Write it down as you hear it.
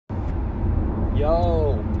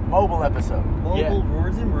Yo. Mobile episode. Mobile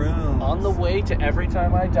Words and Rooms. On the way to Every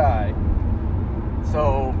Time I Die.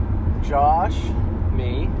 So, Josh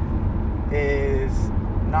Me. is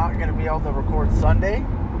not going to be able to record Sunday.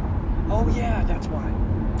 Oh, yeah, that's why.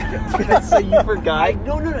 So you forgot?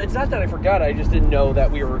 No, it's not that I forgot. I just didn't know that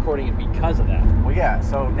we were recording it because of that. Well, yeah,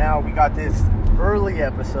 so now we got this early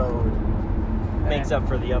episode. Makes up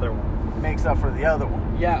for the other one. Makes up for the other one.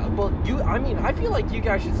 Yeah, well, I feel like you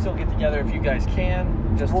guys should still get together if you guys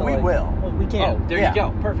can. Just Well, to, we like- will. Well, we Oh, can't. there Yeah. you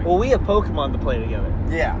go. Perfect. Well, we have Pokemon to play together.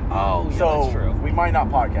 Yeah. oh, yeah, So, that's true. we might not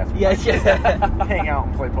podcast. We Yes, might yes. just hang out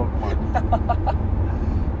and play Pokemon.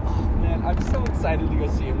 Oh, man, I'm so excited to go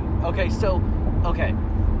see him. Okay.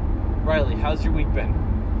 Riley, how's your week been?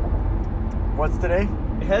 What's today?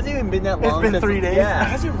 It hasn't even been that It's long. been since 3 days. Yeah.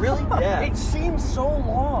 Has it really? Yeah. It seems so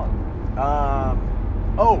long.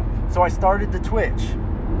 So I started the Twitch.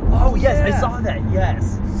 Oh, yes, yeah. I saw that.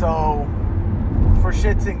 Yes. So, for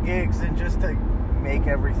shits and gigs and just to make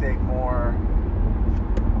everything more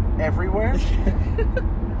everywhere,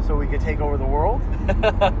 so we could take over the world.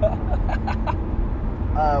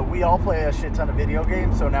 We all play a shit ton of video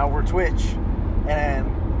games, so now we're Twitch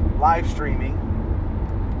and live streaming.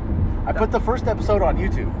 I put the first episode on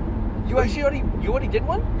YouTube. You already did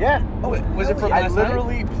one? Yeah. Oh, was it from I last night?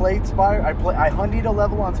 literally played Spyro. I hundied a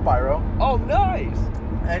level on Spyro Oh, nice.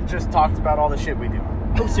 and just talked about all the shit we do.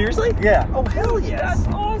 Oh, seriously? Yeah. Oh, hell yes.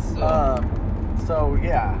 That's awesome. So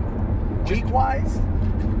yeah, week-wise,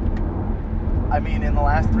 I mean, in the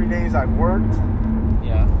last 3 days I've worked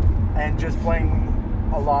yeah. and just playing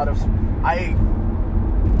a lot of.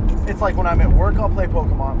 It's like when I'm at work, I'll play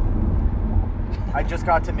Pokemon. I just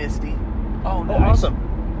got to Misty, Oh, Oh, nice. awesome.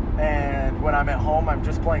 and when I'm at home, I'm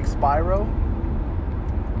just playing Spyro,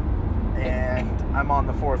 and I'm on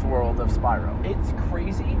the fourth world of Spyro. It's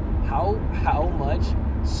crazy how much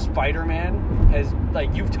Spider-Man has,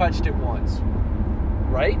 like, you've touched it once,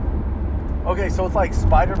 right? Okay, so it's like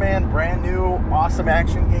Spider-Man, brand new, awesome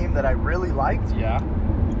action game that I really liked, Yeah.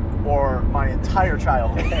 or my entire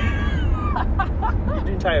childhood. Your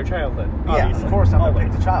entire childhood. Yeah, obviously. of course I'm gonna Always.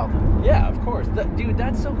 pick the childhood. Yeah, of course. Dude,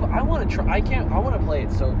 that's so cool. I want to try. I want to play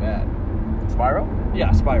it so bad. Spyro? Yeah,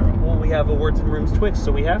 Spyro. Well, we have a Words and Rooms Twitch,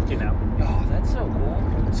 so we have to now. Oh, that's so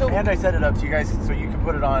cool. So And I set it up to you guys so you can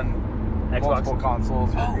put it on Xbox. multiple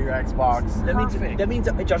consoles, Oh. your Xbox. Perfect. That means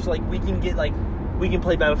Josh, like, we can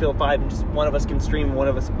play Battlefield 5 and just one of us can stream and one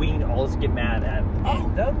of us, we can all just get mad at. Oh,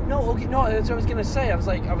 okay. No, that's what I was gonna say. I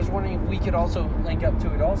was wondering if we could also link up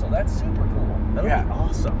to it. Also, that's super cool. That would Yeah. be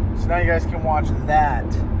awesome. So now you guys can watch that.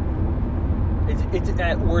 It's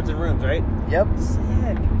at Words and Rooms, right? Yep.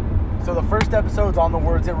 Sick. So the first episode's on the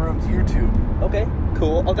Words and Rooms YouTube. Okay,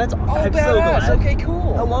 cool. Oh, that's Oh, I'm so badass. glad. Okay,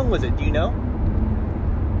 cool. How long was it? Do you know?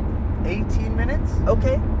 18 minutes?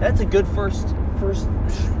 Okay, that's a good first.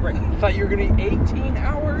 Right. I thought you were gonna be 18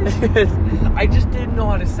 hours. I just didn't know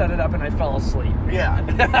how to set it up, and I fell asleep.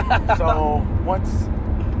 Yeah. So once...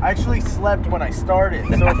 I actually slept when I started.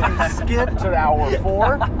 So if you skip to hour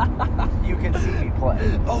 4, you can see me play.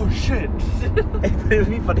 Oh shit. It would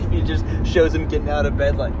be funny if he just shows him getting out of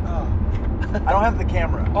bed, like, oh. I don't have the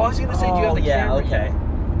camera. Oh, I was gonna say, do you have the yeah, camera? okay.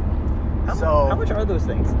 How much are those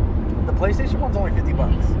things? The PlayStation one's only $50.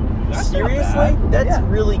 That's not Seriously? bad. That's Yeah.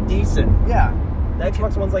 really decent. Yeah. The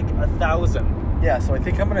Xbox one's like 1,000. Yeah, so I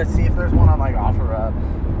think I'm going to see if there's one on like OfferUp.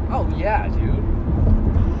 Oh yeah, dude.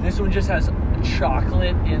 This one just has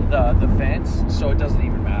chocolate in the vents, so it doesn't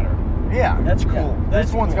even matter. Yeah. That's cool. Yeah. That's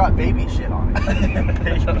This one's cool. got baby shit on it.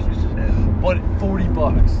 But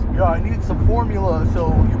 $40. Yeah, I need some formula, so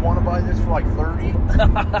you want to buy this for like 30?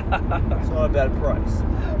 It's not a bad price.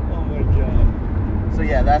 Oh my god. So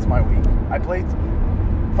yeah, that's my week. I played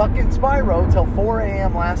fucking Spyro till 4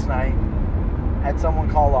 a.m. last night. Had someone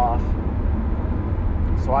call off.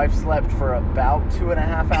 So I've slept for about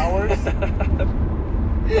 2.5 hours.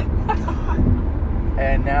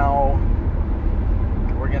 And now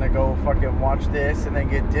we're gonna go fucking watch this and then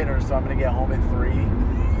get dinner, so I'm gonna get home at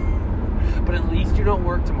 3. But at least you don't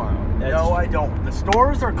work tomorrow. No, I don't. The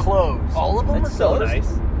stores are closed. All of them That's are so closed?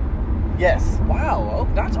 nice. Yes. Wow, oh,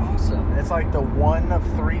 that's awesome. It's like the one of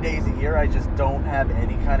 3 days a year I just don't have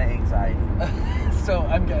any kind of anxiety. So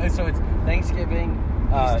it's Thanksgiving,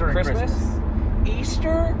 Easter and Christmas,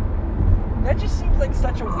 Easter. That just seems like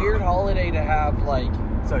such a weird holiday to have. Like,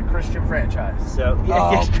 It's a Christian franchise. So, oh,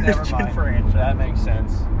 yes, never Christian mind. franchise. That makes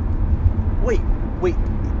sense. Wait.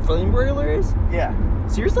 Flame Broiler is? Yeah.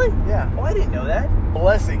 Seriously? Yeah. Oh, I didn't know that.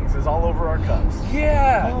 Blessings is all over our cups.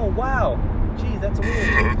 Yeah. Oh, wow. Geez, that's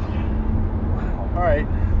weird. Wow. All right.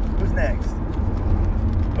 Who's next?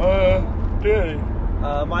 Danny.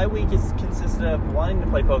 My week is consisted of wanting to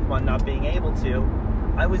play Pokemon, not being able to.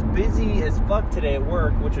 I was busy as fuck today at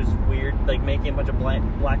work, which was weird, like making a bunch of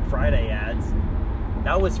Black Friday ads.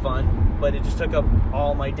 That was fun, but it just took up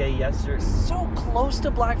all my day yesterday. So close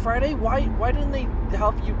to Black Friday? Why didn't they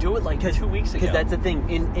help you do it like 2 weeks ago? Because that's the thing.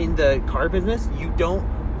 In the car business, you don't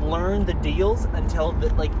learn the deals until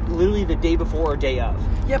literally the day before or day of.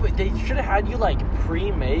 Yeah, but they should have had you like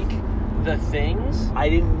pre-make the things. I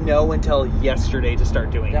didn't know until yesterday to start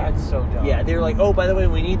doing it. That's so dumb. Yeah, they were like, oh, by the way,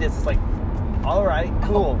 we need this. It's like, all right,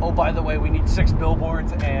 cool. Oh, by the way, we need 6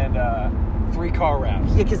 billboards and 3 car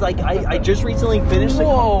wraps. Yeah, because I just recently finished the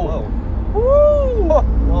Whoa.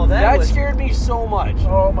 Woo! Well, That scared me so much.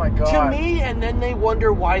 Oh my god. To me, and then they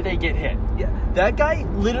wonder why they get hit. Yeah, that guy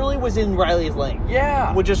literally was in Riley's lane.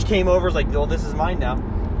 Yeah. Which just came over, was like, oh, this is mine now.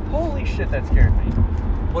 Holy shit, that scared me.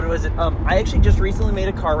 What was it? I actually just recently made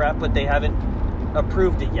a car wrap, but they haven't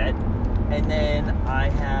approved it yet. And then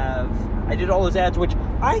I did all those ads, which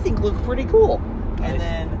I think look pretty cool. Nice. And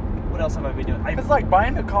then, what else have I been doing? It's like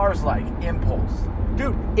buying a car is like impulse.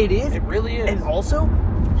 Dude, it is. It really is. And also,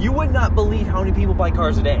 you would not believe how many people buy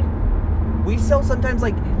cars a day. We sell sometimes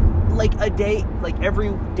like a day, like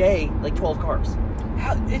every day, like 12 cars.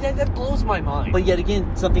 That blows my mind. But yet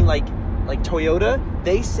again, something like Toyota,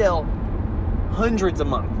 they sell hundreds a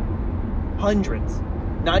month. Hundreds.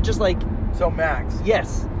 Not just like... So Max,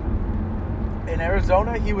 Yes. in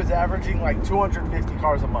Arizona, he was averaging like 250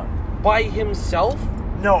 cars a month. By himself?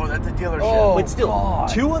 No, that's a dealership. Oh, But still, God.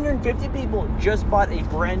 250 people just bought a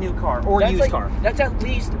brand new car or That's used like, car. That's at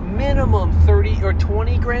least minimum 30 or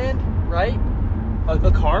 20 grand, right?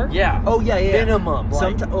 A car? Yeah. Oh, yeah. Minimum.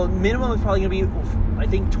 Minimum is probably going to be, I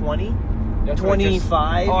think, 20. That's what I just-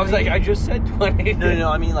 25. Oh, I was maybe? like, I just said 20. No,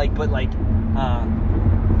 I mean, but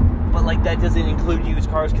that doesn't include used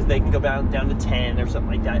cars because they can go down to 10 or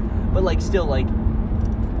something like that. But still, I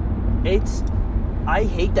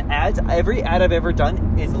hate the ads. Every ad I've ever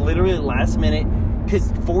done is literally last minute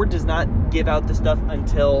because Ford does not give out the stuff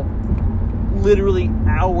until literally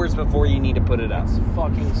hours before you need to put it out. That's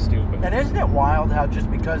fucking stupid. And isn't it wild how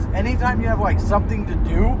just because anytime you have like something to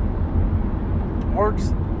do,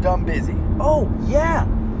 work's dumb busy. Oh, yeah.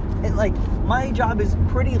 And my job is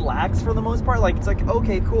pretty lax for the most part. It's like,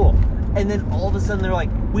 okay, cool. And then all of a sudden they're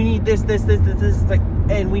like, we need this. It's like,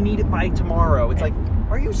 and we need it by tomorrow. It's like,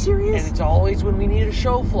 are you serious? And it's always when we need a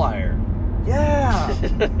show flyer. Yeah.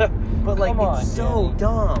 But Come on, it's so Danny.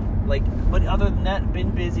 dumb. But other than that,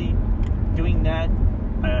 been busy doing that.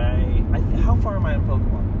 How far am I on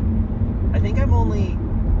Pokemon? I think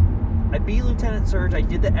I beat Lieutenant Surge. I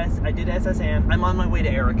did SSN. I'm on my way to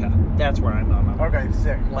Erica. That's where I'm on my way. Okay,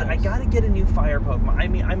 sick. But I gotta get a new fire Pokemon. I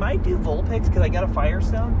mean, I might do Vulpix because I got a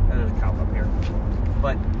Firestone. There's a cop up here.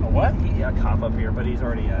 But A what? A cop up here, but he's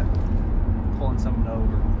already pulling someone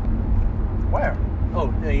over. Where? Oh,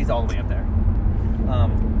 no, he's all the way up there.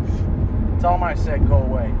 Tell him I said go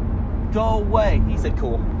away. Go away. He said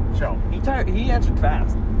cool. Show. He answered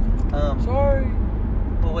fast. Sorry.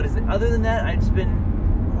 But what is it? Other than that, I'm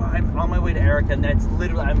on my way to Erica, and that's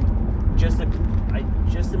literally I just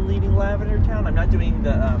am leaving Lavender Town. I'm not doing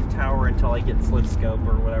the tower until I get Slip Scope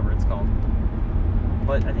or whatever it's called.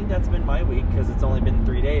 But I think that's been my week because it's only been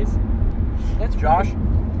 3 days. That's Josh?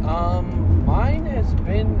 Mine has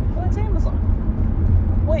been... Well, it's Amazon.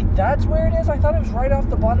 Wait, that's where it is? I thought it was right off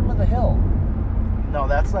the bottom of the hill. No,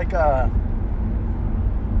 that's like a...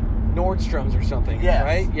 Nordstrom's or something, Yes.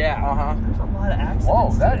 right? Yeah. Uh-huh. There's a lot of accidents. Whoa,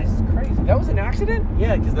 that today. is crazy. That was an accident?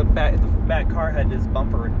 Yeah, because the back car had his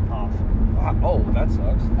bumper off. Oh, that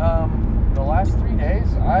sucks. The last 3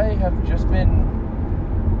 days, I have just been...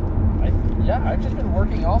 I've just been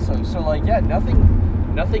working also. So,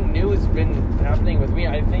 nothing new has been happening with me.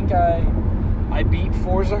 I think I beat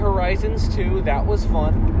Forza Horizons 2. That was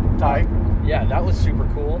fun. Tight. Yeah, that was super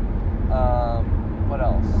cool. What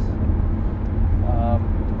else?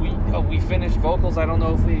 We finished vocals. I don't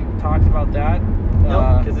know if we talked about that.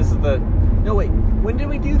 No, because this is the... No, wait. When did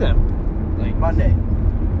we do them? Monday.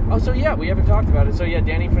 Oh, so yeah, we haven't talked about it. So yeah,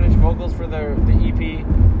 Danny finished vocals for the EP,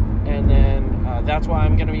 and then that's why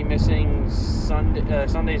I'm going to be missing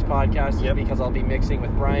Sunday's podcast because I'll be mixing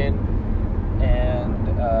with Brian. And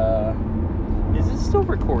Is it still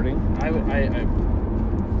recording?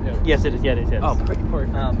 Yes, it is. Yeah, it is. Oh, perfect.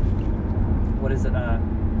 What is it?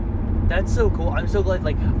 That's so cool. I'm so glad.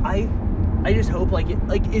 I just hope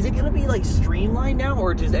is it gonna be streamlined now,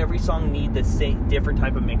 or does every song need the same different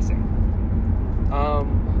type of mixing?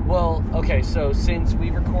 Well, okay. So since we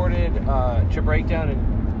recorded To Breakdown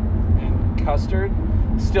and Custard,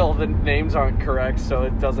 still the names aren't correct, so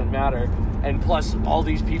it doesn't matter. And plus, all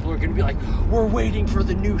these people are going to be like, we're waiting for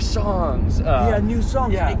the new songs. New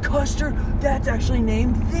songs. Yeah. Hey, Custer, that's actually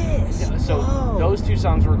named this. Yeah, so Whoa. those 2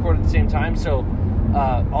 songs were recorded at the same time. So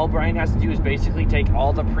all Brian has to do is basically take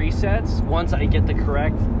all the presets once I get the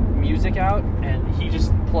correct music out, and he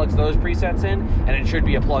just plugs those presets in, and it should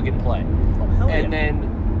be a plug and play. Oh, hell yeah. And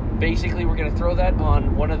then basically we're going to throw that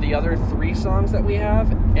on one of the other 3 songs that we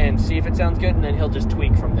have and see if it sounds good, and then he'll just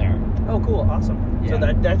tweak from there. Oh, cool. Awesome. Yeah.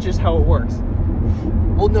 So that's just how it works.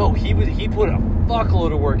 Well, no, he put a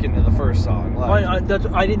fuckload of work into the first song. Like,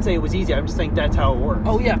 I didn't say it was easy. I'm just saying that's how it works.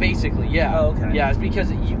 oh, yeah, basically, yeah. Oh, okay. Yeah, it's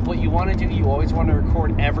because what you want to do, you always want to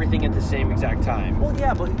record everything at the same exact time. Well,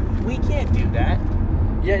 yeah, but we can't do that.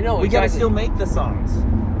 Yeah, no, We exactly. gotta still make the songs.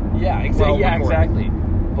 Yeah, Well, yeah, record. exactly.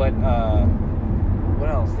 But what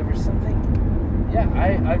else? There was something. Yeah,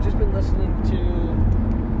 I've just been listening to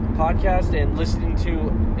podcasts and listening to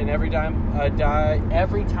an Every Time I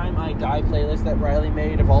Die playlist that Riley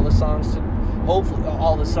made of all the songs. Hopefully,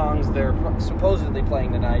 all the songs they're supposedly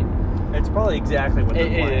playing tonight. It's probably exactly what they're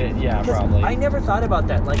playing. Yeah, Because probably. I never thought about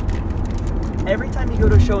that. Like, every time you go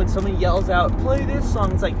to a show and somebody yells out, play this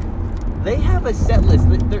song, it's like, they have a set list.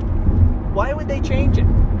 Why would they change it?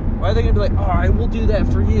 Why are they going to be like, all right, we'll do that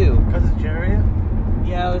for you? Because it's Jaria?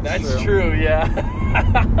 Yeah, That's true, yeah.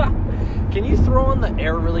 Can you throw on the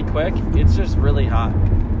air really quick? It's just really hot.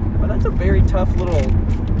 Well, that's a very tough little...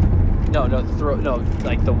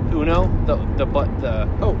 Like the Uno, the.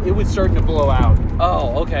 Oh, it was starting to blow out.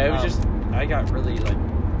 Oh, okay. It was Oh. just, I got really like,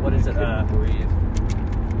 What is it? couldn't breathe.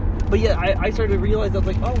 But yeah, I started to realize, I was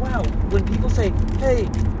like, oh wow, when people say, hey,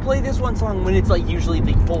 play this one song, when it's like usually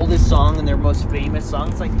the oldest song and their most famous song,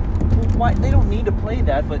 it's like, well, why? They don't need to play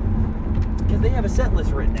that, but because they have a set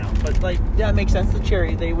list written out. But like, that makes sense. The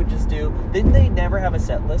Cherry, they would just do. Didn't they never have a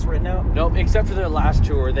set list written out? Nope, except for their last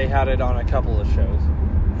tour, they had it on a couple of shows.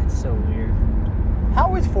 That's so weird.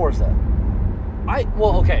 How is Forza?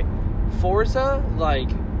 Okay. Forza, like,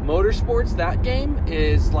 Motorsports, that game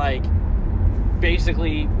is like,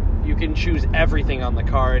 basically, you can choose everything on the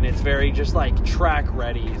car, and it's very just like track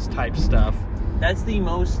ready type stuff. That's the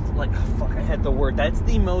most, like, oh, fuck, I had the word. That's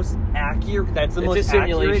the most accurate, that's the It's a most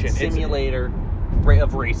simulation. accurate It's- simulator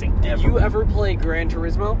of racing Did ever. you ever play Gran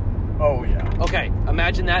Turismo? Oh, yeah. Okay,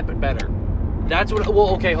 imagine that, but better. That's what. Well,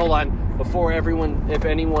 okay, hold on. Before if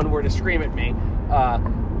anyone were to scream at me,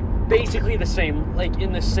 basically the same, like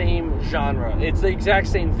in the same genre. It's the exact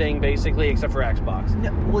same thing, basically, except for Xbox.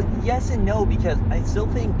 No, well, yes and no, because I still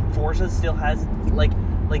think Forza still has, like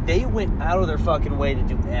they went out of their fucking way to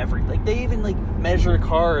do everything. Like, they even, like, measure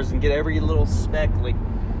cars and get every little spec. Like,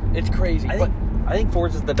 It's crazy. I think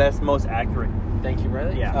Forza's the best, most accurate. Thank you,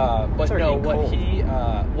 Riley. Yeah. But Sorry, no, getting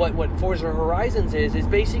cold. what Forza Horizons is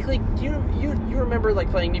basically, you remember, like,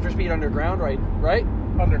 playing Need for Speed Underground, right?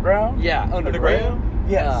 Underground? Yeah, Underground.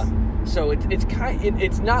 Yes. So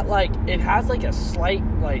it's not like, it has like a slight,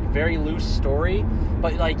 like, very loose story,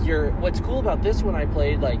 but like what's cool about this one I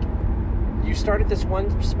played, like, you start at this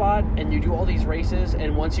one spot and you do all these races,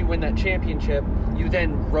 and once you win that championship, you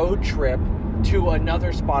then road trip to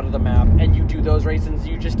another spot of the map and you do those races.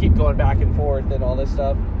 You just keep going back and forth and all this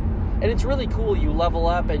stuff, and it's really cool. You level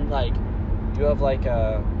up and, like, you have like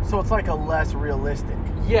a... So it's like a less realistic.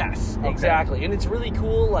 Yes, Okay. exactly. And it's really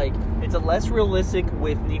cool, like... It's a less realistic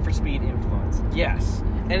with Need for Speed influence. Yes.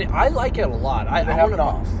 And I like it a lot. They have wanna-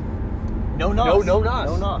 NOS. No NOS. No NOS.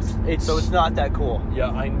 No NOS. It's- So it's not that cool. Yeah,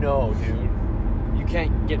 I know, dude. You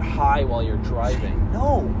can't get high while you're driving.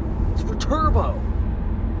 No. It's for turbo.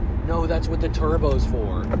 No, that's what the turbo's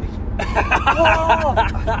for.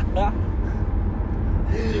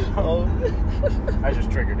 I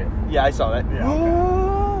just triggered it. Yeah, I saw that. Yeah,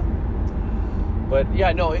 okay. But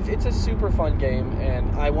yeah, no, it's a super fun game,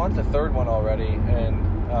 and I want the third one already, and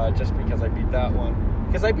just because I beat that one.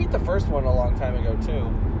 Because I beat the first one a long time ago,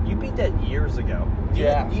 too. You beat that years ago.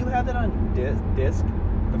 Yeah. Do you have that on disc?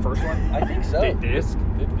 The first one? I think so. Disc?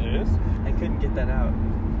 I couldn't get that out.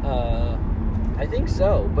 I think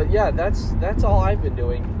so. But yeah, that's all I've been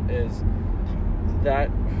doing is that,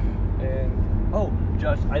 and Oh,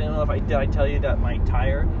 Josh, I don't know if did I tell you that my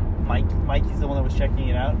tire, Mikey's the one that was checking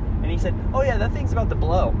it out, and he said, oh yeah, that thing's about to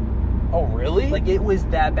blow. oh really? Like, it was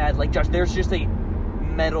that bad. Like, Josh, there's just a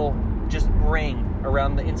metal just ring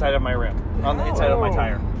around the inside of my rim, on the inside of my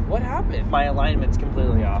tire. What happened? My alignment's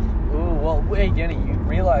completely off. Ooh, well, hey, Danny, you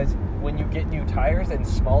realize when you get new tires and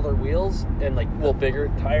smaller wheels and, like, bigger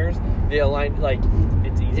tires, they align, like,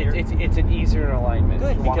 It's easier. it's an easier alignment.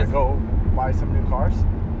 Good. You want to Because- go buy some new cars?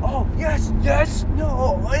 Oh, yes,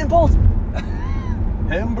 no, impulse.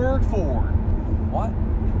 Hamburg Ford. What?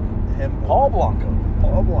 Paul Blanco.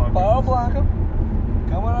 Paul Blanco. Paul Blanco?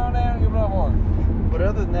 Come on down and give it a horn. But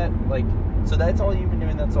other than that, like, so that's all you've been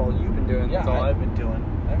doing. That's all you've been doing. Yeah, That's all I've been doing.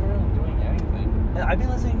 I haven't really doing anything. And I've been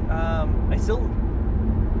listening.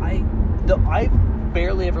 I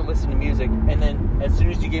barely ever listen to music, and then as soon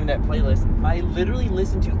as you gave me that playlist, I literally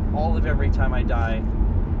listened to all of Every Time I Die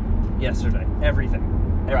yesterday.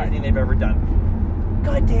 Everything they've ever done.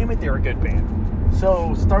 God damn it, they're a good band.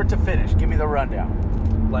 So, start to finish, give me the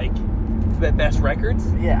rundown. Like, best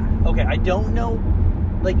records? Yeah. Okay, I don't know.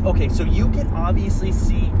 Like, okay, so you can obviously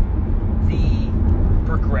see the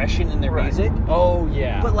progression in their music. Oh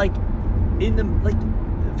yeah. But like in the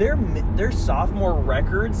their sophomore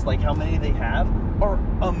records, like how many they have, are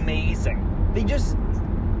amazing. They just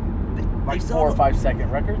Like still 4 or have- 5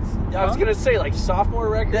 second records? I was gonna say like sophomore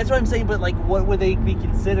record. That's what I'm saying. But like, what would they be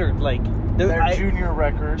considered? Like Their junior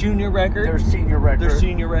record. junior record. Their senior record. Their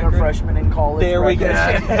senior record. Their freshman in college There we go.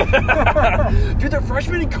 record. Dude, their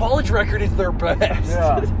freshman in college record is their best.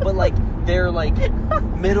 Yeah. But like their like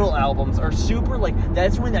middle albums are super. Like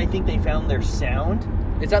that's when I think they found their sound.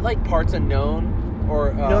 Is that like Parts Unknown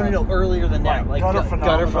or No. Earlier than that, like like Gutter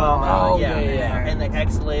Gutter Phenomenon. Oh, yeah. and like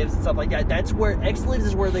X Lives and stuff like that. That's where X Lives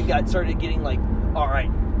is where they started getting like, all right,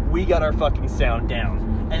 we got our fucking sound down.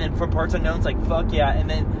 And then from Parts Unknown, it's like fuck yeah. And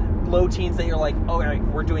then Low Teens, that you're like, all right,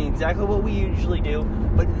 we're doing exactly what we usually do,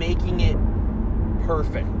 but making it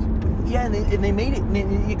perfect. yeah. And they made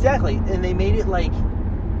it exactly, and they made it like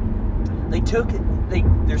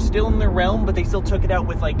they're still in their realm, but they still took it out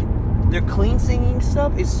with like their clean singing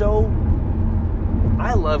stuff is so.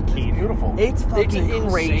 I love Keith. Beautiful. It's fucking insane.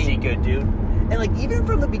 crazy good, dude. And like even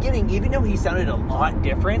from the beginning, even though he sounded a lot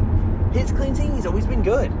different, his clean singing's always been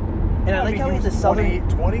good. And I like how he's a southern.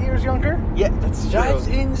 20 years younger? Yeah, that's true. That's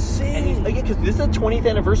And insane. he's because this is the 20th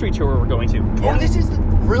anniversary tour we're going to. Oh, this is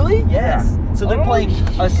really? Yes. So they're Oh, playing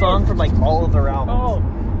a shit. song from like all of their albums,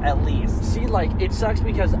 Oh. at least. See, like it sucks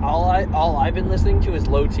because all I've been listening to is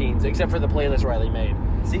Low Teens, except for the playlist Riley made.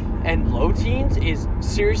 See, And Low Teens is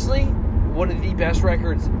seriously one of the best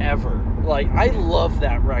records ever. Like I love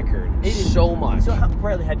that record so much. so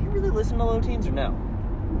Riley, have you really listened to Low Teens or no?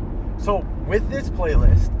 So, with this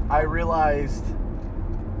playlist, I realized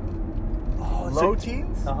Oh, Low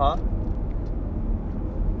Teens? Uh-huh.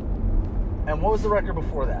 And what was the record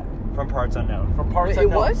before that? From Parts Unknown. From Parts Wait, it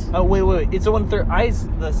Unknown. was? Oh wait, it's the one with their eyes,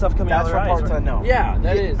 the stuff coming out That's of their from eyes. Parts right? Unknown. Yeah,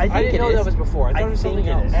 that Yeah, is. I think didn't it know is. that was before. I thought I it was think something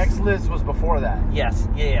it else. is. X-Liz was before that. Yes,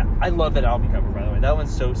 yeah. I love that album cover, by the way. That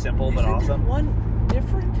one's so simple but awesome. One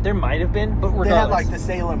different. There might have been, but They regardless. had like the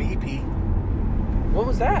Salem EP. What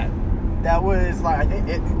was that? That was like I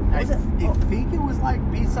think it was like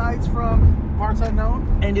B-sides from Parts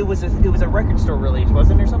Unknown. And it was a record store release,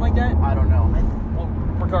 wasn't it, or something like that? I don't know. Well,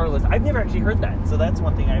 regardless, I've never actually heard that, so that's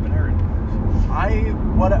one thing I haven't heard.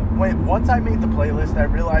 Once I made the playlist, I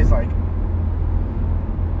realized like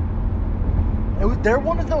they're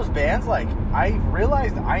one of those bands. Like I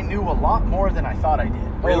realized I knew a lot more than I thought I did.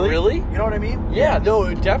 Oh, really? You know what I mean? Yeah,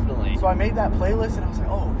 no, definitely. So I made that playlist and I was like,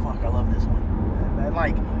 oh fuck, I love this one.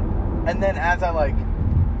 And then as I like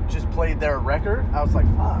just played their record, I was like,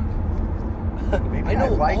 fuck. Maybe I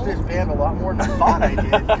like all this of band a lot more than I thought I did.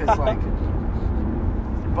 Because like,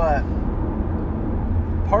 but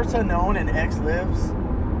Parts Unknown and X Lives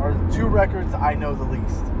are the two records I know the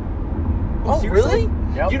least. Oh, seriously?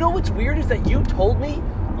 really? Yep. You know what's weird is that you told me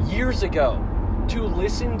years ago to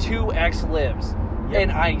listen to X Lives. Yep.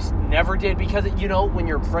 And I never did because, when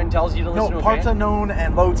your friend tells you to listen to No, a Parts band, Unknown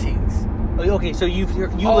and Low Teens. Okay, so you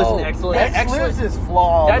listen to X Lives. X Lives is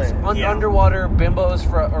flawless. that's Underwater Bimbos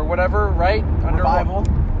or whatever, right? Revival.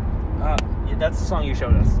 Yeah, that's the song you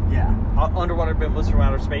showed us. Yeah. Underwater Bimbos from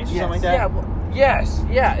Outer Space or Yes. something like that? Yeah, yes,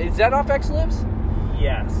 yeah. Is that off X Lives?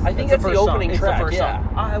 Yes. I think that's the first opening song. track, It's the first yeah.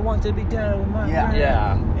 song. I want to be down with my Yeah.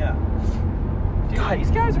 friend. Yeah. Yeah. Dude, these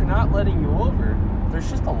guys are not letting you over. There's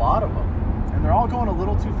just a lot of them. And they're all going a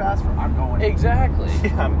little too fast for I'm going. Exactly.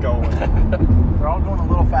 I'm going. They're all going a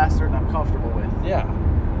little faster than I'm comfortable with. Yeah.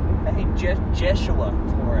 Hey, Jeshua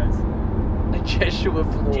Flores. Jeshua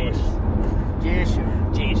Flores.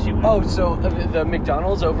 Jeshua. Oh, so the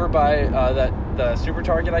McDonald's over by the super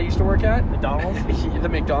Target I used to work at, McDonald's? the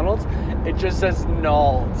McDonald's, it just says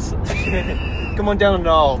Nalds. Come on down to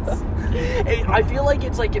Nalds. Hey, I feel like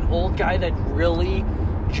it's like an old guy that really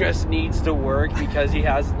just needs to work because he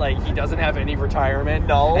doesn't have any retirement,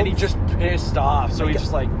 Nalds? and he's just pissed off. So he's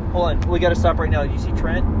just like, Hold on, we gotta stop right now. You see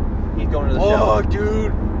Trent? He's going to the oh, show.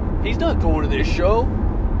 dude, he's not going to this show.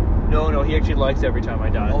 No, he actually likes Every Time I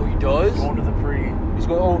Die. Oh, he does. Going to the pre. He's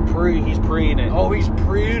going, he's preing it. Oh, he's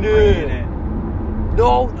preing preing it.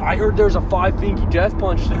 No, I heard there's a 5 Finky Death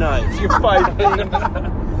Punch tonight. You're fighting.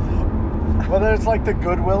 Whether it's like the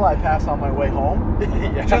Goodwill I pass on my way home,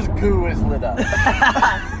 Yeah. just goo is lit up.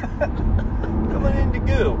 Coming into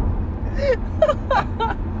goo.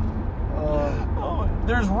 Oh,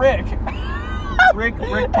 there's Rick. Rick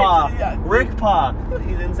Pa. Yeah. Rick Pa.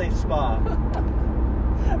 He didn't say spa.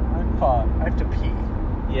 Rick Paw. I have to pee.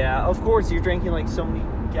 Yeah, of course, you're drinking like so many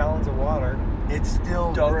gallons of water. It's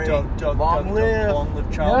still Dug, great. dug, dug, Long dug, live. dug, long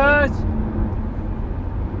live chocolate. Yes.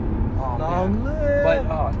 Oh, Long man. live.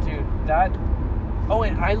 But dude, that. Oh,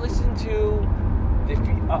 and I listened to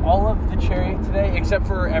all of the Chariot today, except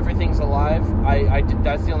for Everything's Alive. I did.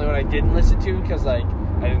 That's the only one I didn't listen to because like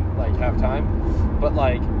I didn't like have time. But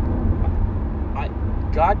like,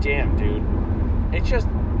 goddamn, dude, it's just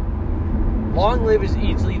Long Live is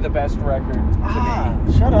easily the best record to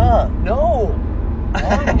me. Shut up. No.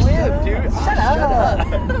 Long live, dude. Shut up.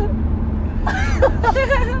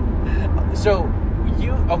 So,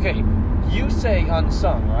 you say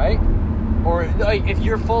unsung, right? Or like, if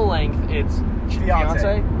you're full length, it's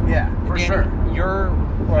Fiance. Yeah, for Danny, sure. You're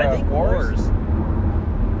I think Wars.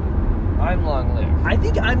 I'm Long Live. I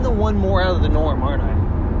think I'm the one more out of the norm, aren't I?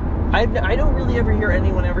 I don't really ever hear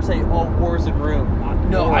anyone ever say, "Oh, Wars and Room."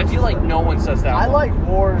 No, Wars. I feel like no one says that. I one. like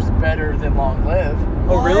Wars better than Long Live.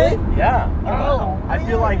 Oh, really? Yeah. Oh, I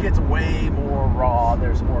feel like it's way more raw.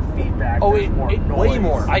 There's more feedback. Oh, there's more way noise.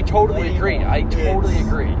 more. I totally Way agree. more. I totally It's-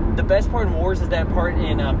 agree. The best part in Wars is that part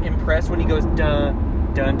in Impress when he goes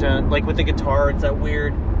dun dun dun, like with the guitar. It's that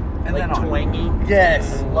weird, And like then on- twangy.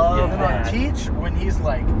 Yes. Love And then on that. Teach, when he's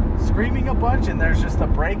like screaming a bunch and there's just a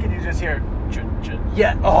break and you just hear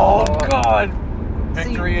Yeah. Oh God,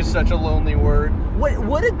 victory is such a lonely word.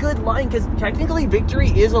 What a good line, because technically victory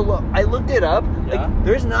is I looked it up. Yeah? Like,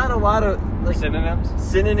 there's not a lot of like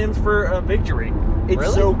Synonyms. for victory. It's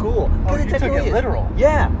Really? so cool. Oh, 'Cause you took technically it is. literal.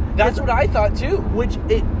 Yeah. That's what I thought too. Which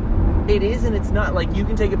it is and it's not. Like, you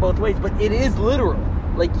can take it both ways, but it is literal.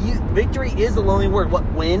 Like, victory is a lonely word. What,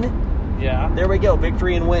 win? Yeah. There we go.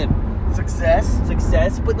 Victory and win. Success.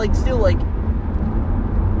 Success, but like still like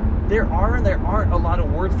there aren't a lot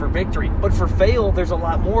of words for victory, but for fail there's a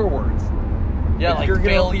lot more words. Yeah, If like you're gonna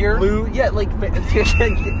failure. yeah, like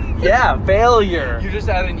yeah, failure. You just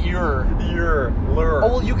add an ear. Lure. Oh,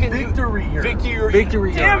 well, you can Victory.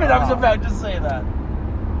 Victory. Damn it! I was about to say that.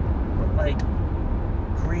 But like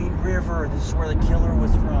Green River, this is where the killer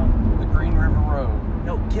was from. The Green River Road.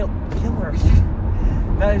 No, killer.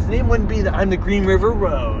 Now his name wouldn't be I'm the Green River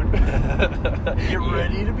Road. Get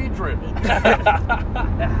ready to be driven.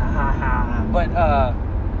 But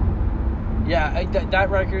yeah, that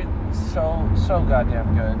record so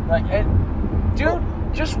goddamn good. Like, dude,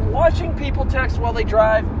 just watching people text while they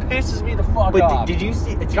drive pisses me the fuck But off. did you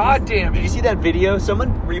see? God damn it. Did you see that video?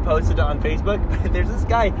 Someone reposted it on Facebook. There's this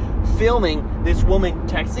guy filming this woman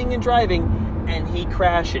texting and driving, and he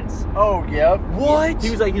crashes. Oh, yep. What?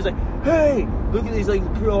 He was like, hey, look at these, like,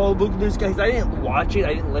 oh, look at this guy. I didn't watch it.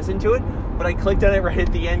 I didn't listen to it. But I clicked on it right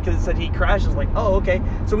at the end because it said he crashed. I was like, oh, okay.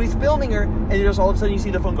 So he's filming her, and just all of a sudden you see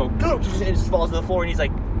the phone go, and it just falls to the floor, and he's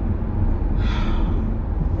like,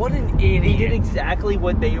 What an idiot. he did exactly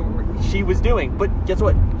what she was doing. But guess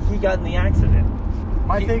what? He got in the accident.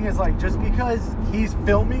 My thing is, like, just because he's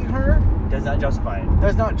filming her Does not justify it.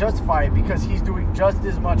 does not justify it because he's doing just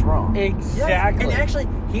as much wrong. Exactly. Yes. And actually,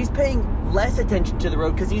 he's paying less attention to the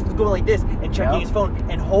road because he's going like this and checking Yep. his phone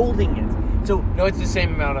and holding it. So, No, it's the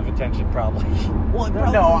same amount of attention, probably. well,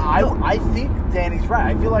 I think Danny's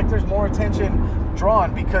right. I feel like there's more attention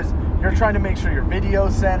drawn because you're trying to make sure your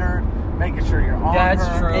video's centered, making sure you're on That's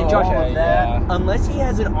her, true. And Josh, all of that. yeah. unless he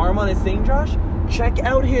has an arm on his thing, Josh, check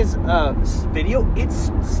out his video. It's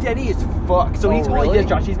steady as fuck. So Oh, he's going really? like this,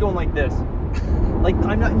 Josh. He's going like this. Like,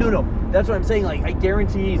 I'm not, no. That's what I'm saying. Like, I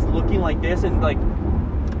guarantee he's looking like this and, like,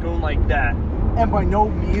 going like that. And by no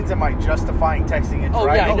means am I justifying texting and Oh,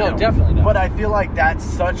 driving. yeah, no, definitely not. But I feel like that's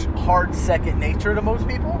such hard second nature to most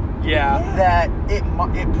people Yeah. that it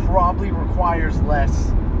probably requires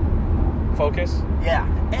less. Focus. Yeah.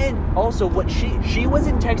 And also, what she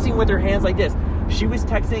wasn't texting with her hands like this. She was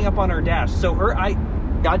texting up on her dash. So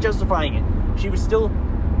not justifying it. She was still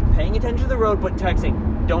paying attention to the road, but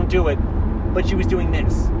texting. Don't do it. But she was doing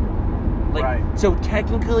this. Like, Right. So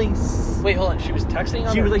technically, Wait, hold on. She was texting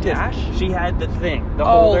on she her was like dash? this. She had the thing, the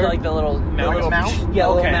Oh, holder, like the little mount. Like a mount? yeah, a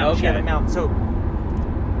okay, little mount. She had okay. a mount. So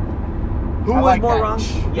who I was like more that. wrong?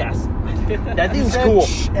 Yes, that You thing's said, cool.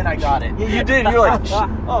 "Shh," and I got it. Yeah, you did. You're like,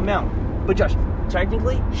 oh, mount. But Josh,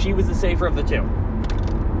 technically, she was the safer of the two.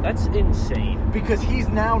 That's insane. Because he's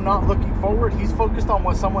now not looking forward. He's focused on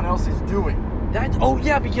what someone else is doing.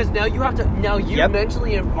 Because now you have to. Now you Yep.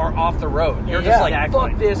 mentally are off the road. You're Yeah, just like, exactly.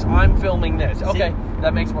 fuck this. I'm filming this. See? Okay,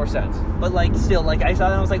 that makes more sense. But like, still, like I saw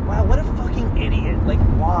that, I was like, wow, what a fucking idiot. Like,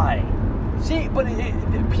 why? See, but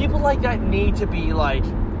people like that need to be like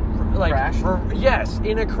Crash? Yes,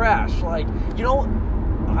 in a crash. Like, you know,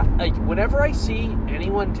 like whenever I see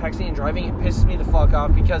anyone texting and driving, it pisses me the fuck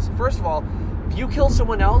off because first of all, if you kill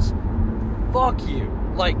someone else, fuck you.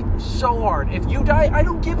 Like, so hard. If you die, I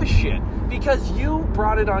don't give a shit because you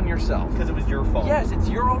brought it on yourself. Because it was your fault. Yes, it's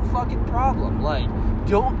your own fucking problem. Like,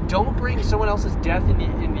 don't bring someone else's death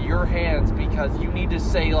into your hands because you need to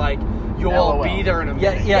say like you'll LOL. be there in a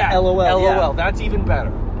minute. Yeah, LOL, LOL. yeah. That's even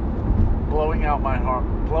better. Blowing out my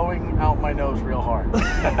nose real hard.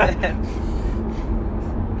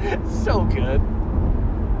 So good.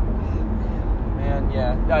 Man,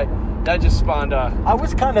 yeah. That just spawned a. I was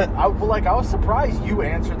surprised you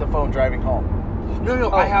answered the phone driving home. No.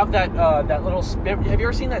 I have that that little. Have you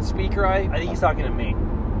ever seen that speaker? I think he's talking to me.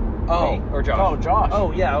 Oh, Me or Josh? Oh, Josh.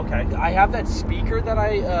 Oh, yeah, okay. I have that speaker that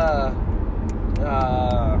I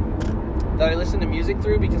listen to music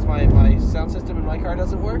through because my sound system in my car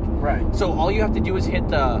doesn't work. Right. So all you have to do is hit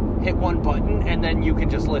one button and then you can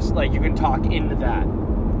just listen. Like you can talk into that.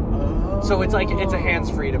 So it's a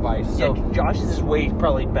hands-free device. So Yeah, Josh's is way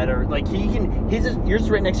probably better. Like he can, yours is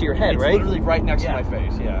right next to your head, it's right? literally right next Yeah. to my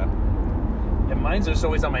face. Yeah. And mine's just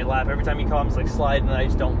always on my lap. Every time you call, I'm just like slide, and I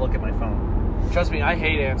just don't look at my phone. Trust me, I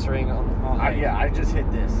hate answering. I just hit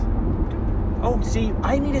this. Oh, see,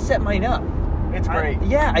 I need to set mine up. It's great.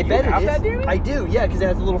 I bet have it is. that, Danny? I do, yeah, because it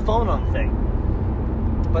has a little phone on the thing.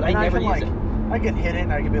 But And I never can, use it. I can hit it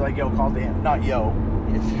and I can be like, yo, call Dan. Not yo.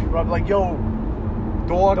 But I'm like, yo,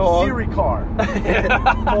 Dog. Siri car.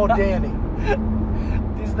 Call Danny.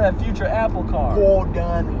 This is that future Apple car. Call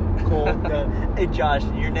Danny. Hey, Josh,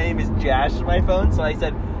 your name is Jash on my phone. So I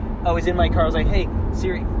said, I was in my car. I was like, hey,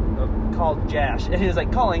 Siri, call Jash. And he was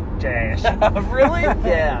like, calling Jash. Really?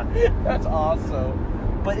 Yeah. That's awesome.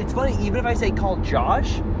 But it's funny, even if I say call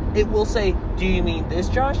Josh, it will say, do you mean this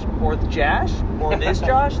Josh? Or Jash? Or this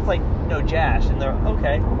Josh? It's like, no, Jash. And they're,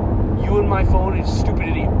 okay. You and my phone is stupid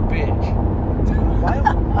idiot bitch.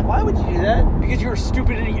 Why would you do that? Because you're a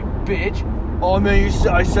stupid idiot bitch. Oh, man,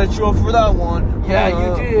 I set you up for that one. Yeah,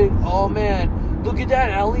 you did. Oh man, look at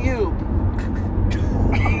that alley-oop.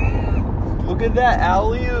 Look at that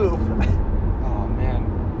alley-oop. Oh man.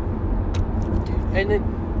 And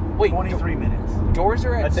then, wait, 23 minutes. doors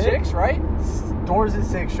are at That's it? 6, right? Doors at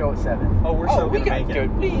 6, show at 7. Oh, we're so we gonna got make it.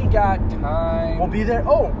 good. We got time. We'll be there.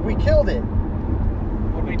 Oh, we killed it.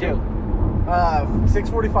 What do we do?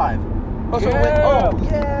 6:45. Oh, so Yeah. oh,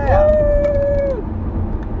 yeah.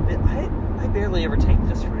 I barely ever take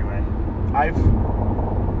this freeway. I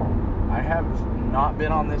have not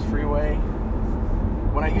been on this freeway.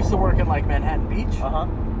 When I used to work in like Manhattan Beach, Uh-huh.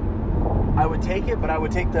 I would take it, but I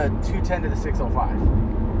would take the 210 to the 605.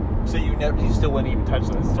 So you still wouldn't even touch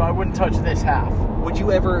this. So I wouldn't touch this half. Would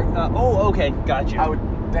you ever, okay, got you. I would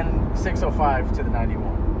then 605 to the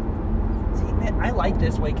 91. See, man, I like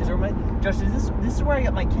this way, because Josh, this is where I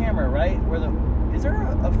got my camera, right? Is there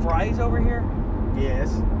a Fry's over here?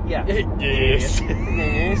 Yes. Yeah. Yes.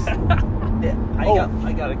 Yes. Yeah,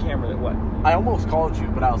 I got a camera that what? I almost called you,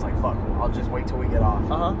 but I was like, fuck, I'll just wait till we get off.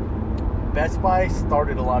 Uh-huh. Best Buy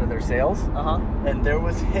started a lot of their sales, Uh-huh. and there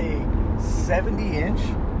was a 70-inch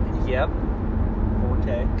Yep.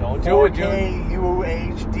 4K. Don't do it, 4K dude.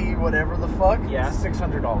 UHD, whatever the fuck. Yeah.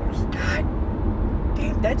 $600. God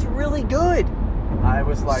damn, that's really good. I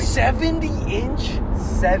was like 70-inch?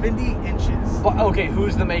 70 inches. Okay,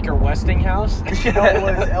 who's the maker? Westinghouse? No, it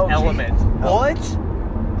was LG. Element. What?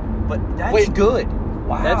 But that's Wait. good.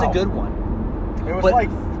 Wow. That's a good one. It was But- like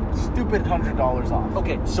stupid $100 off.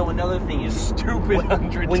 Okay, so another thing is Stupid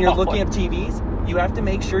 $100. when you're looking up TVs, you have to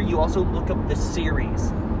make sure you also look up the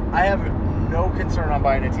series. I have no concern on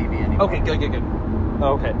buying a TV anymore. Okay, good.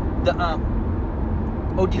 Okay. The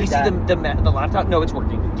Oh, did you see Did the laptop? No, it's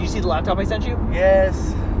working. Do you see the laptop I sent you?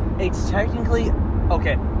 Yes. It's technically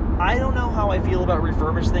okay. I don't know how I feel about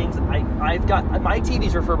refurbished things. I've got my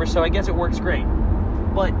TV's refurbished, so I guess it works great.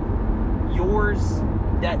 But yours,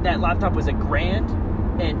 that laptop was $1,000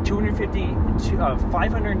 and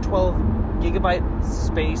 512 gigabyte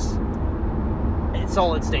space in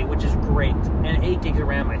solid state, which is great, and 8 gigs of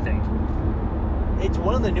RAM, I think. It's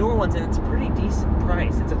one of the newer ones, and it's a pretty decent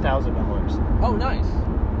price. It's $1,000. Oh, nice.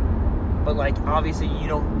 But like, obviously, you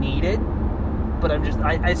don't need it. But I'm just,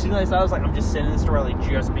 as soon as I saw it, I was like, I'm just sending this to Riley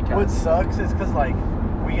just because. What sucks is because, like,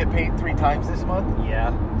 we get paid 3 times this month.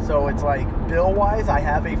 Yeah. So it's like, bill-wise, I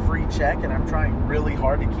have a free check, and I'm trying really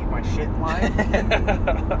hard to keep my shit in line.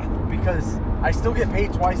 Because I still get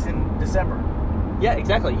paid twice in December. Yeah,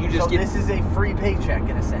 exactly. You just So this is a free paycheck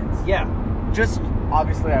in a sense. Yeah. Just,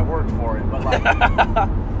 obviously I worked for it, but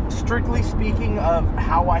like, strictly speaking of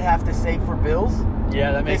how I have to save for bills,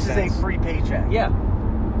 Yeah, that makes this sense. is a free paycheck. Yeah.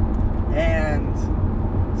 And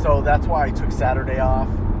so that's why I took Saturday off.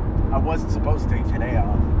 I wasn't supposed to take today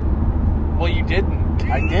off. Well, you didn't.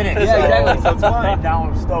 I didn't. Yeah, so exactly, so it's fine. Now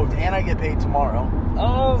I'm stoked. And I get paid tomorrow.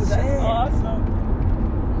 Oh, that's Sick. awesome.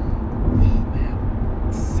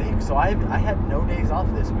 Sick. So I had no days off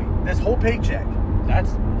this week. This whole paycheck.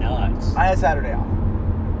 That's nuts. I had Saturday off.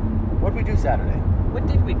 What did we do Saturday? What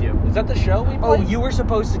did we do? Is that the show we Oh, played? you were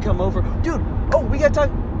supposed to come over. Dude, we got to talk.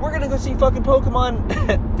 We're going to go see fucking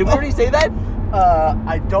Pokemon. Did we already say that?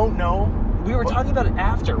 I don't know. We were talking about it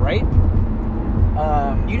after, right?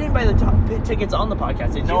 You didn't buy the tickets on the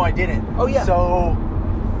podcast, did you? No, I didn't. Oh, yeah. So,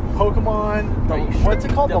 Pokemon, Are you sure? what's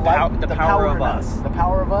it called? The Power of Us. The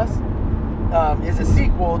Power of Us is a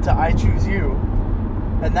sequel to I Choose You,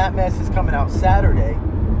 and that mess is coming out Saturday,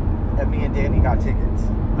 and me and Danny got tickets.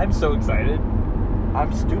 I'm so excited.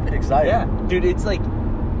 I'm stupid excited. Yeah. Dude, it's like,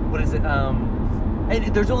 what is it? And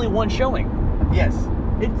there's only one showing. Yes.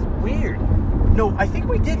 It's weird. No, I think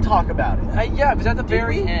we did talk about it. Yeah, it was at the Did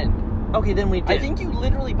very we? end. Okay, then we did. I think you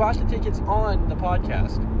literally bought the tickets on the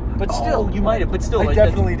podcast. But Oh, still, you might have, but still. I like,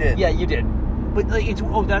 definitely did. Yeah, you did. But like, it's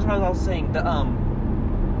that's what I was saying.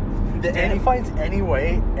 Danny finds any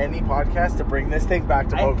way, any podcast to bring this thing back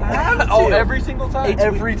to I Pokemon. have Oh, to. every single time. It's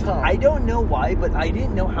Every weird. time. I don't know why, but I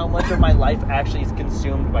didn't know how much of my life actually is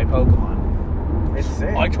consumed by Pokemon. It's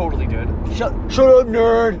sick. I totally did. Shut up,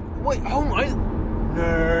 nerd. Wait, oh my.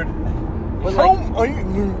 Nerd. But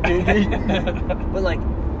but like,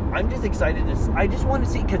 I'm just excited I just want to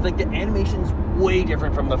see, because like the animation's way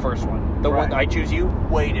different from the first one. The one Right. I Choose You,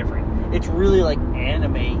 way different. It's really like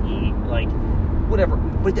anime-y, like whatever.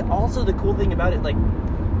 But also the cool thing about it, like,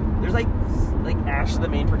 there's like Ash, the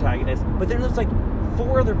main protagonist, but then there's like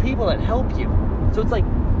 4 other people that help you. So it's like,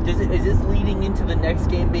 is this leading into the next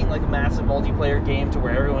game being like a massive multiplayer game to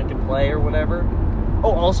where everyone can play or whatever?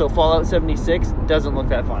 Oh, also Fallout 76 doesn't look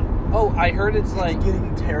that fun. Oh, I heard it's like. It's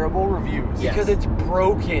getting terrible reviews. Yeah. Because it's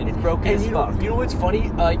broken. It's broken and as you know, fuck. you know what's funny?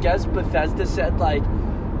 I guess Bethesda said, like,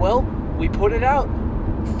 well, we put it out.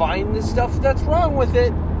 Find the stuff that's wrong with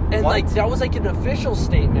it. And, What? like, that was, like, an official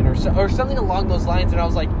statement or something along those lines. And I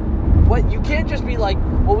was like, what? You can't just be like,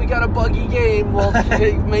 well, we got a buggy game. Well,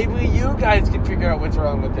 maybe you guys can figure out what's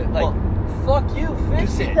wrong with it. Like, Well, fuck you. Did you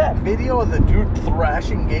Fix see it. that video of the dude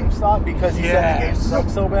thrashing GameStop because he said the game Yes.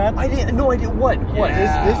 sucked so bad? I didn't. No, I didn't. What? What?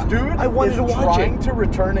 Yeah. This dude I wanted is to watch trying it. to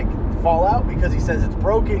return Fallout because he says it's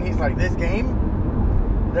broken. He's like, this game,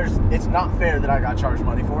 it's not fair that I got charged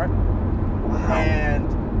money for it. Wow.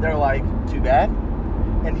 And they're like, too bad.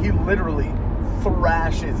 And he literally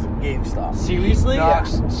thrashes GameStop. Seriously?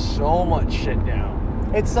 Knocks so much shit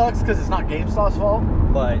down. It sucks because it's not GameStop's fault,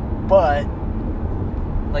 But but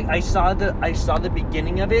like, I saw the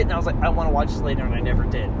beginning of it, and I was like, I want to watch this later, and I never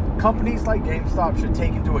did. companies like GameStop should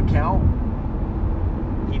take into account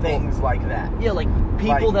People, things like that. yeah, like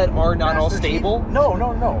people Like that are not all Master Chief? stable.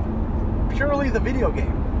 No. Purely the video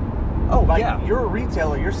game. Oh, Like, yeah. you're a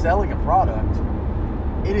retailer, you're selling a product.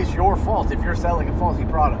 It is your fault if you're selling a faulty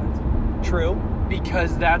product. True.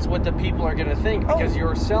 Because that's what the people are going to think. Oh. Because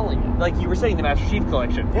you're selling it. Like you were saying, the Master Chief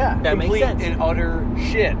Collection. Yeah. that makes Complete sense. and utter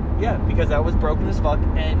shit. Yeah, because that was broken as fuck,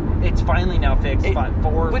 and it's finally now fixed. 4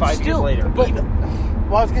 or 5 years later. But,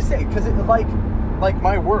 well, I was gonna say, because like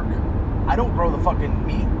my work, I don't grow the fucking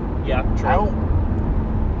meat. yeah, true. I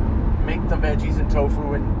don't make the veggies and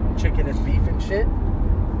tofu and chicken and beef and shit.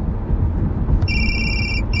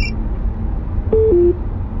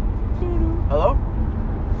 Hello?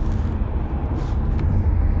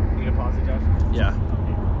 You gonna pause it, Josh? Yeah.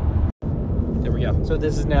 There we go. So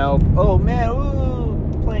this is now. Oh man,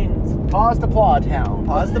 ooh, planes. Pause the plot town.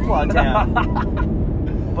 Pause the plot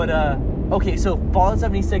down. But okay, so Fallout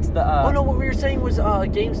 76. Oh no, what we were saying was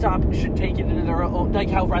GameStop should take it into their own, like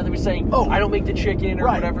how Riley was saying, Oh. I don't make the chicken or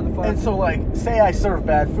Right. whatever the fuck. And so, like, say I serve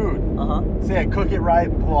bad food. Say I cook it right,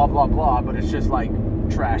 blah, blah, blah, but it's just like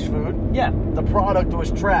trash food. Yeah, The product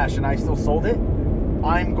was trash and I still sold it.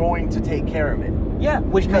 I'm going to take care of it. yeah,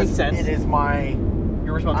 which Because makes sense. It is my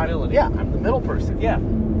Your responsibility. I'm the middle person. Yeah.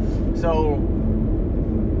 So,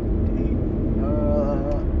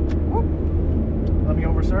 whoop. Let me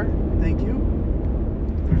over, sir. Thank you.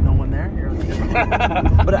 There's no one there. You're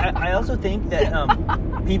But I also think that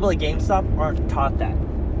people at GameStop aren't taught that.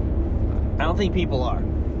 I don't think people are.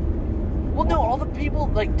 well, no, all the people,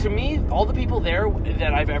 like, to me, all the people there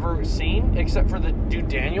that I've ever seen, except for the dude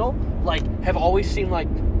Daniel, like, have always seemed like,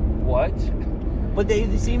 what? But they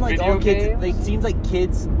seem like Video all kids. games? They seems like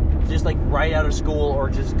kids just like right out of school or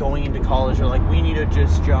just going into college are like, we need a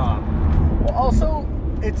just job. Well, also,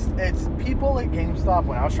 it's people at GameStop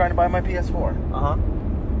when I was trying to buy my PS4. Uh-huh.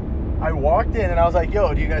 I walked in and I was like,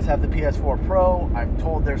 yo, do you guys have the PS4 Pro? I'm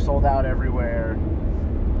told they're sold out everywhere.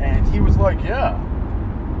 And he was like, yeah.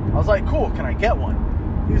 I was like, cool, can I get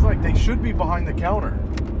one? He's like, they should be behind the counter.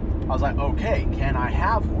 I was like, okay, can I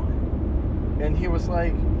have one? And he was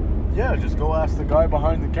like, yeah, just go ask the guy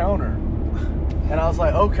behind the counter. And I was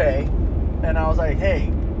like, okay. And I was like, hey,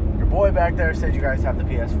 your boy back there said you guys have the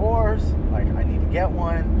PS4s. Like, I need to get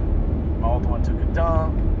one. My old one took a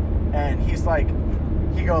dump. And he's like,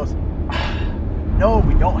 he goes, no,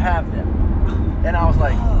 we don't have them. And I was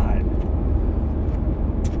like,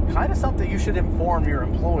 kind of something you should inform your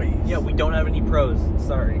employees. Yeah, we don't have any pros.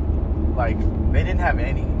 Sorry. Like, they didn't have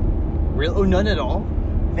any. Really? Oh, none at all?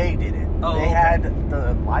 They didn't. Oh, they okay. had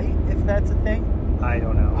the light, if that's a thing. I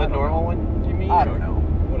don't know. The normal one, you mean? I don't know.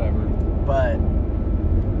 Whatever. But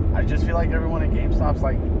I just feel like everyone at GameStop's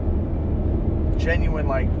like genuine,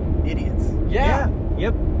 like, idiots. Yeah.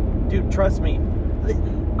 Yep. Dude, trust me. Do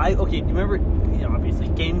you remember, obviously,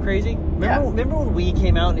 Game Crazy? Remember when Wii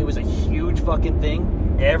came out and it was a huge fucking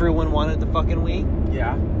thing? Everyone wanted the fucking Wii?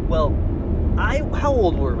 Yeah. Well, how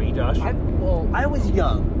old were we, Josh? I was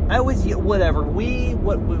young. Whatever. We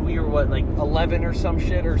were like 11 or some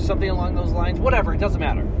shit or something along those lines. Whatever, it doesn't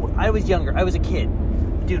matter. I was younger. I was a kid.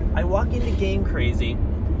 Dude, I walk into Game Crazy,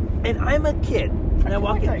 and I'm a kid. And I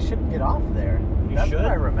walk in. I shouldn't get off there. That's should. what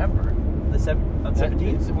I remember. On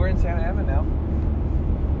 17th? We're in Santa Ana now.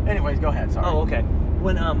 Anyways, go ahead. Sorry. Oh, okay.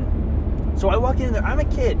 So I walk in there. I'm a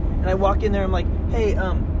kid, and I walk in there. I'm like, hey,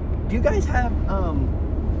 do you guys have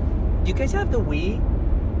the Wii?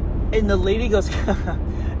 And the lady goes,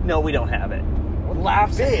 no, we don't have it.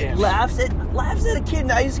 Laughs at him. Laughs at a kid,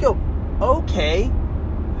 and I just go, okay,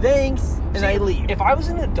 thanks, and See, I leave. If I was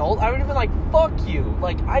an adult, I would have been like, fuck you.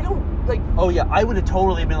 Like, I don't, like... Oh, yeah, I would have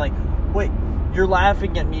totally been like, wait, you're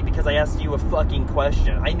laughing at me because I asked you a fucking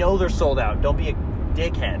question. I know they're sold out. Don't be a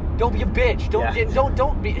dickhead. Don't be a bitch. Don't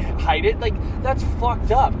hide it. Like, that's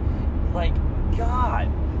fucked up. Like, God.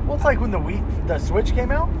 Well, it's like when the Switch came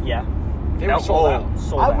out. Yeah. They were sold out.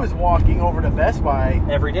 I was walking over to Best Buy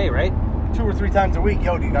every day, right? 2 or 3 times a week.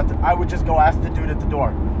 Yo, do you got I would just go ask the dude at the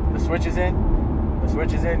door. The Switch is in. The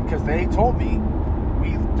Switch is in, because they told me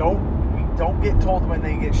we don't get told when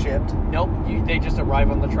they get shipped. Nope. They just arrive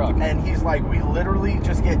on the truck. And he's like, we literally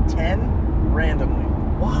just get 10 randomly.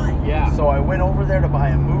 Why? Yeah. So I went over there to buy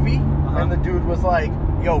a movie, and the dude was like,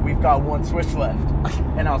 yo, we've got 1 Switch left.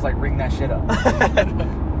 And I was like, ring that shit up.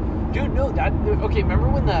 Dude, no, okay, remember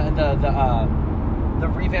when the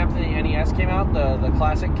revamp of the NES came out? The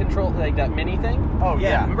classic control, like that mini thing? Oh,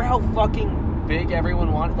 yeah. Remember how fucking big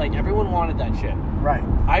everyone wanted? Like, everyone wanted that shit. Right.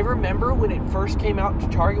 I remember when it first came out to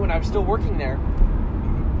Target when I was still working there,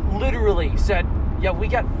 literally said, yeah, we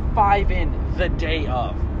got 5 in the day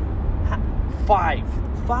of. 5.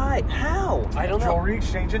 How? I don't know. Jewelry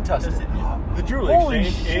exchange in Tustin. The jewelry Holy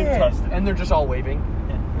exchange shit. in Tustin. And they're just all waving.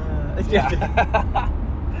 Yeah.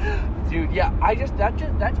 Dude, yeah,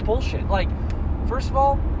 that's bullshit. Like, first of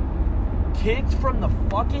all, kids from the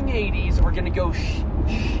fucking 80s are gonna go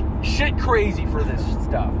shit crazy for this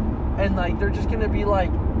stuff. And, like, they're just gonna be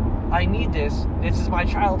like, I need this. This is my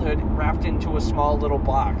childhood wrapped into a small little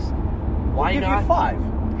box. Why We'll give not? you 5.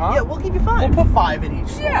 Huh? Yeah, we'll give you 5. We'll put 5 in each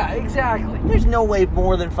store. Yeah, exactly. There's no way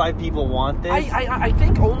more than 5 people want this. I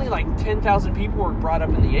think only like 10,000 people were brought up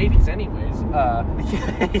in the 80s anyways.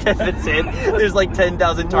 Yeah, that's it. There's like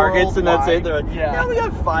 10,000 targets and that's it. They're like, Yeah. we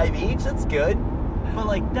got 5 each. That's good. But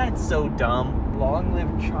like, that's so dumb. Long live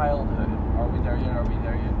childhood. Are we there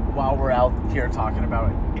yet? While we're out here talking about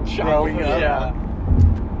it. Childhood, Growing up.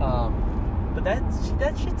 yeah. But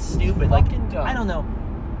that shit's stupid. Like, Fucking dumb. I don't know.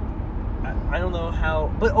 I don't know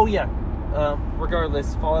how. But oh yeah.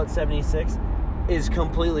 Regardless, Fallout 76 is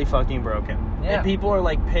completely fucking broken. Yeah. And people are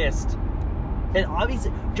like pissed. And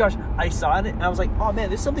obviously, Josh, I saw it and I was like, oh man,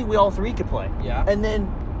 this is something we all 3 could play. Yeah. And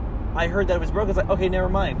then I heard that it was broken. I was like, okay, never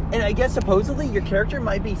mind. And I guess supposedly your character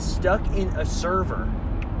might be stuck in a server.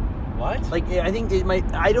 What? Like, I think it might.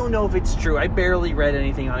 I don't know if it's true. I barely read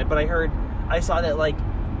anything on it, but I saw that like,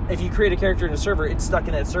 if you create a character in a server, it's stuck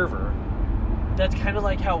in that server. That's kind of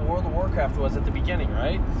like how World of Warcraft was at the beginning,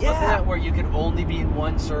 right? Yeah. Wasn't that where you could only be in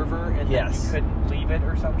one server and then you couldn't leave it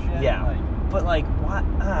or some shit? Yeah. Like, But like, what?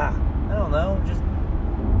 I don't know. Just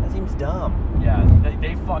that seems dumb. yeah,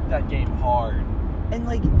 they fucked that game hard. And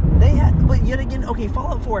like, they had, but yet again, okay,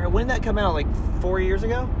 Fallout 4. When did that come out? Like 4 years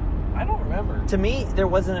ago? I don't remember. To me, there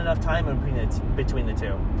wasn't enough time between the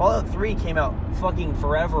two. Fallout 3 came out fucking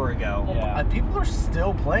forever ago. Yeah. People are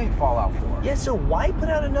still playing Fallout 4. Yeah, so why put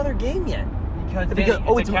out another game yet? Because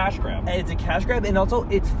it's a cash grab. And it's a cash grab, and also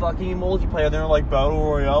it's fucking multiplayer. They're like, Battle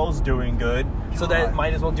Royale's doing good. So that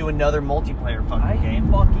might as well do another multiplayer fucking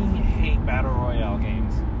game. I fucking hate Battle Royale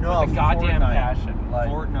games. No, with a goddamn Fortnite. passion. Like,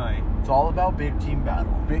 Fortnite. It's all about big team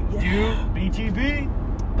battle. Yeah. Dude, BTB.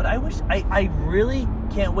 But I really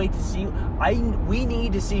can't wait to see. We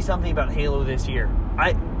need to see something about Halo this year.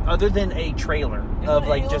 Other than a trailer of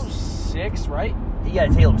like Halo just 6, right? Yeah,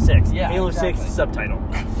 it's Halo 6. Yeah, Halo exactly. 6 subtitle.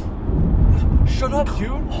 Shut up,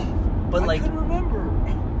 dude. But I like couldn't remember.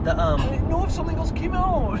 the I didn't know if something else came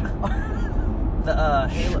out. the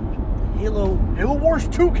Halo. Halo Wars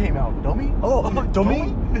 2 came out, dummy. Oh,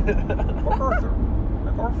 dummy. MacArthur.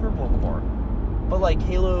 MacArthur Boulevard. But like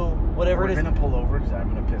Halo, whatever We're it is. gonna pull over because I'm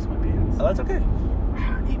gonna piss my pants. Oh, that's okay.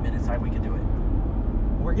 8 minutes, we can do it.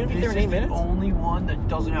 We're gonna be there in 8 minutes. The only one that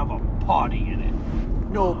doesn't have a potty in it.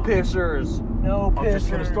 No pissers. No I'm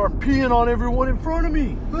just gonna start peeing on everyone in front of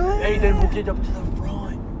me. Hey, then we'll get up to the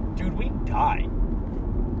front. Dude, we died.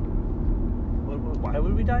 Why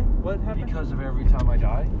would we die? What happened? Because of every time I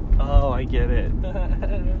die. Oh, I get it.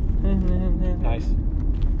 Nice.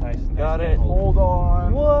 Got it. Hold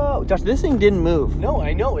on. Whoa, Josh, this thing didn't move. No,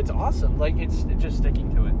 I know. It's awesome. Like, it's just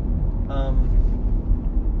sticking to it.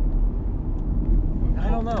 I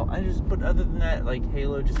don't know. But other than that, like,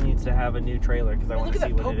 Halo just needs to have a new trailer because I want Look to at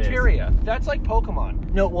see that what it is. Poketeria. That's like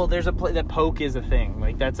Pokemon. No, well, there's that Poke is a thing.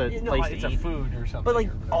 Like, that's a place to it's eat. a food or something. But like,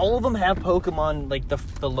 or whatever. all of them have Pokemon, like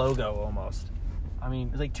the logo almost. I mean,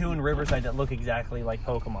 There's like 2 in Riverside that look exactly like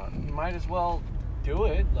Pokemon. you might as well do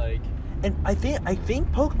it. Like, And I think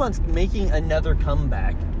Pokemon's making another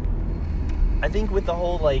comeback. I think with the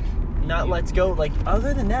whole like not Let's Go, like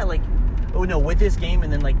other than that, like oh no, with this game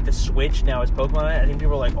and then like the Switch now is Pokemon. I think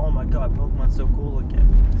people are like, oh my god, Pokemon's so cool again.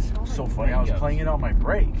 So funny, I was playing it on my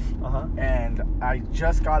break. Uh-huh. And I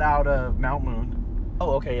just got out of Mount Moon.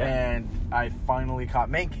 Oh, okay, yeah. And I finally caught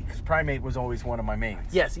Mankey, because Primate was always one of my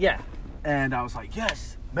mains. Yes, yeah. And I was like,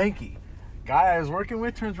 yes, Mankey. Guy I was working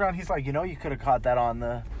with turns around, he's like, you know, you could have caught that on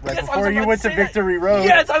the... Right Yes, I was before you about went to to say that. Victory Road.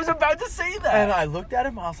 yes, I was about to say that. And I looked at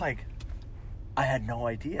him, I was like, I had no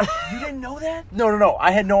idea. You didn't know that? No.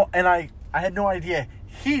 I had no idea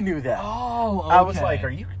he knew that. Oh, okay. I was like, are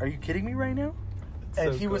you kidding me right now?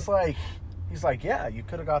 And so he was like, he's like, yeah, you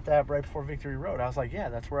could have got that right before Victory Road. I was like, yeah,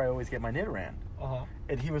 that's where I always get my Nidoran. Uh-huh.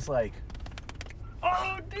 And he was like,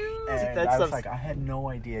 Oh, dude. and That I was stuff's- like, I had no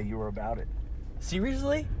idea you were about it.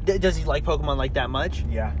 Seriously? Does he like Pokemon like that much?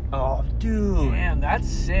 Yeah. Oh, dude. Man, that's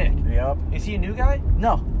sick. Yep. Is he a new guy?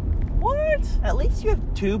 No. What? At least you have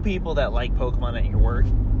 2 people that like Pokemon at your work.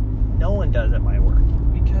 No one does at my work.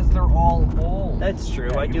 Because they're all old. That's true.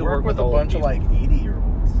 Yeah, I you do work with a old bunch people. of like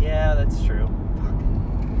 80-year-olds. Yeah, that's true.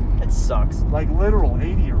 That sucks. Like literal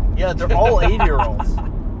 80-year-olds. Yeah, they're all 80-year-olds.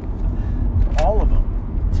 All of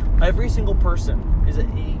them. Every single person is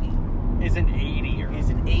an 80. Is an 80-year. Is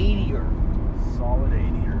an 80-year. Solid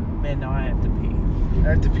 80-year. Man, now I have to pee.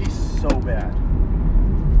 I have to pee so bad. Oh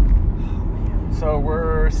man. So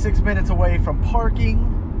we're 6 minutes away from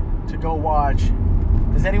parking to go watch.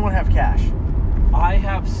 Does anyone have cash? I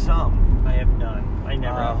have some. I have none. I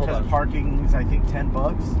never. Hold Because on. parking's I think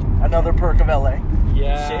 $10. Another perk of LA.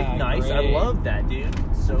 Yeah. Sick, nice. I great. love that, dude.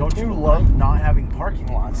 So Don't you cool. love not having parking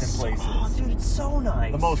lots in places? Oh, dude, it's so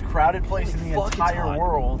nice. The most crowded place Holy in the fuck, it's entire hot.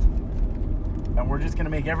 world. And we're just gonna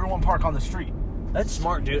make everyone park on the street. That's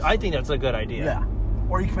smart, dude. I think that's a good idea. Yeah.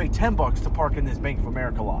 Or you can pay $10 to park in this Bank of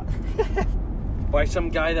America lot. By some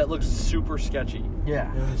guy that looks super sketchy.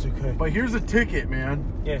 Yeah. That's okay. But here's a ticket, man.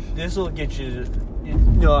 Yeah, this will get you.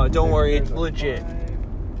 No, don't worry, it's There's a legit. 5.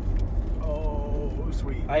 Oh,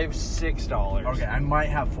 sweet. I have $6. Okay, I might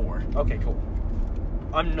have 4. Okay, cool.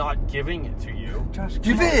 I'm not giving it to you. Josh,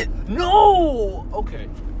 Give it! No! Okay.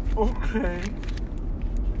 Okay.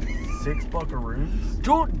 6 buckaroos?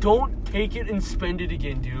 Don't take it and spend it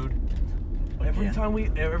again, dude. Every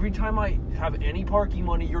Again. time I have any parking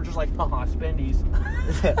money, you're just like, haha, spendies.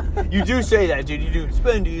 You do say that, dude. You do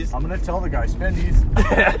spendies. I'm gonna tell the guy, spendies.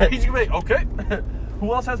 He's gonna be like, okay.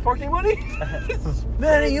 Who else has parking money?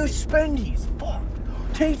 Man, I use spendies. Fuck.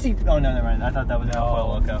 Tasty. Oh, no, never mind. I thought that was El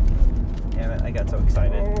Pollo Loco. Damn it, I got so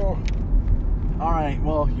excited. Oh. All right.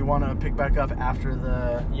 Well, you want to pick back up after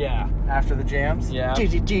the Yeah. jams? Yeah.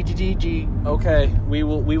 GG. Okay. We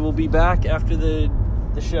will be back after the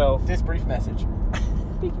show. This brief message.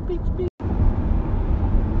 Beep, beep, beep.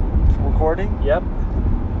 Recording. Yep.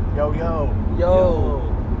 Yo.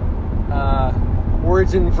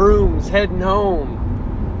 Words and Vrooms heading home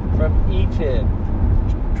from E-Tid.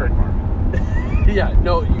 Trademark. Yeah,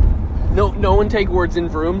 no one take words in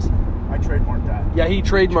Vrooms. I trademarked that. Yeah, he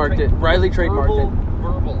trademarked it. Riley trademarked it.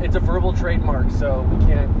 Verbal. It's a verbal trademark, so we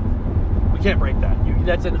can't break that.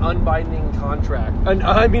 That's an unbinding contract.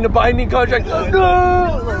 I mean, a binding contract.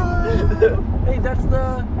 No. Hey, that's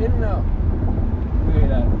the in and out. Look at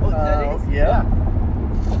that. Oh, that is? Yeah.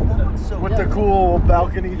 That looks so With the cool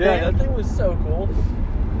balcony thing. Yeah, that thing was so cool.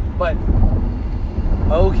 But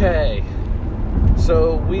okay,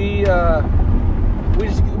 so we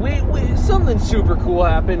something super cool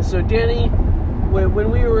happened. So Danny, when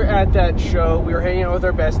we were at that show, we were hanging out with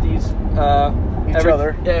our besties. Each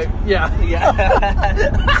other. Yeah.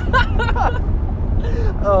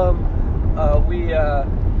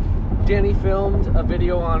 Danny filmed a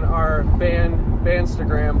video on our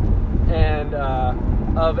bandstagram and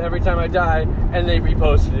of Every Time I Die, and they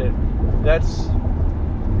reposted it. That's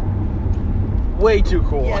way too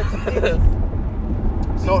cool. Yeah,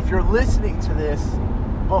 So if you're listening to this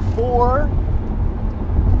before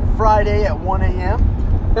Friday at 1 a.m.,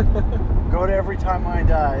 go to Every Time I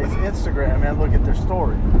Die's Instagram and look at their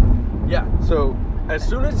story. Yeah, so as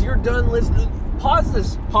soon as you're done listening, pause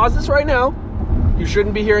this right now. You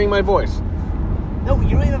shouldn't be hearing my voice. No,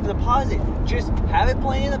 you don't even have to pause it. Just have it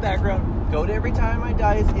playing in the background. Go to Every Time I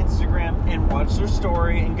Die's Instagram and watch their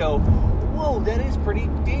story and go, whoa, that is pretty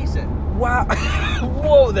decent. Wow.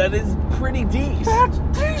 Whoa, that is pretty decent. That's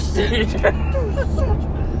decent.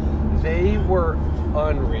 They were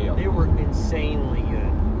unreal. They were insanely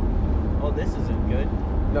good. Oh, this isn't good.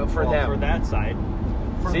 No, for Well, them. For that side.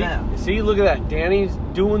 For them. See, look at that. Danny's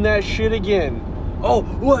doing that shit again. Oh,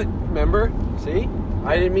 what? Remember? See?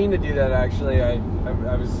 I didn't mean to do that, actually. I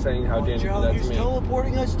was saying how Danny did that he's to me.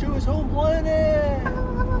 teleporting us to his home planet.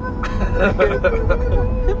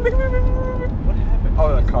 What happened?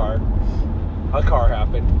 Oh, a car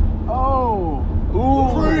happened. Oh!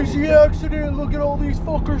 Ooh. Crazy accident! Look at all these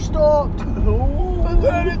fuckers stopped! I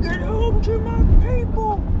gotta get home to my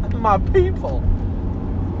people. My people.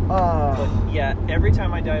 Yeah, Every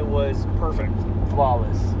Time I Die was perfect.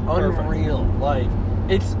 Flawless. Unreal. Like,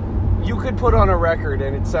 it's... You could put on a record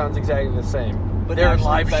and it sounds exactly the same. But their actually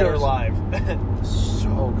live better shows live.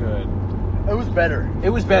 so good. It was better. It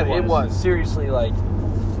was better. It was. Seriously, like...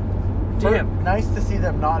 Damn. Nice to see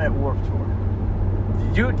them not at Warped Tour.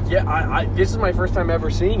 Dude, yeah, I this is my first time ever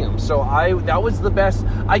seeing him, so that was the best.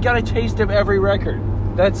 I got a taste of every record.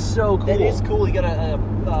 That's so cool. That is cool. You got a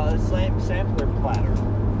sampler platter.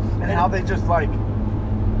 And how they just, like,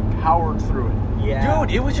 powered through it. Yeah.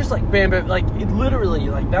 Dude, it was just like bam, bam, like it literally,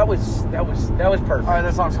 like that was perfect. Alright,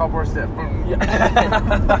 that song's called More Stiff. Yeah.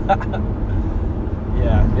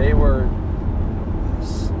 Yeah, they were.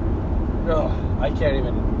 Oh, I can't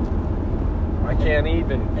even.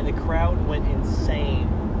 And the crowd went insane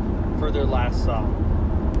for their last song.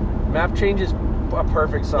 Map Change is a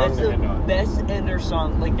perfect song. That's the best Ender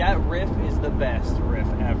song. Like, that riff is the best riff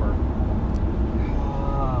ever.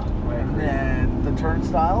 And then the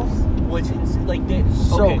Turnstiles. Which is, like,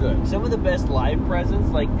 So good. Some of the best live presence,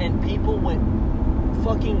 like, and people went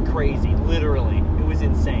fucking crazy, literally. It was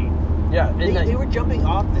insane. Yeah, They were jumping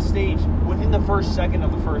off the stage within the first second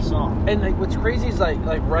of the first song. And like, what's crazy is like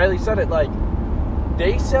Riley said it, like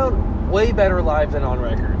they sound way better live than on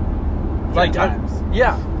record. Like Times.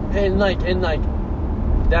 yeah, and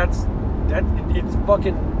that's it's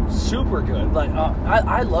fucking super good. Like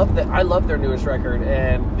I love that. I love their newest record,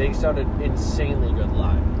 and they sounded insanely good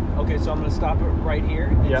live. Okay, so I'm gonna stop it right here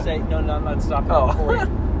and say no, I'm not stopping it for you.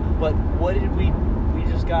 But what did we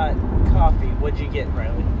just got coffee? What'd you get,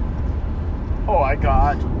 Riley? Oh, I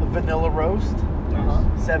got the vanilla roast,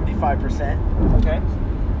 75%. Okay.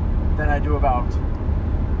 Then I do about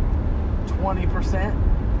 20%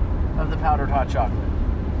 of the powdered hot chocolate.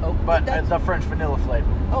 Oh, But the French vanilla flavor.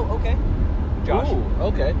 Oh, okay. Josh. Ooh,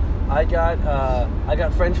 okay. I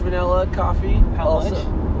got French vanilla coffee. How also.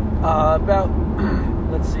 About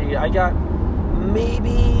let's see. I got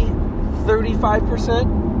maybe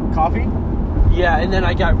 35%. Coffee? Yeah, and then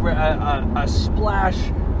I got a splash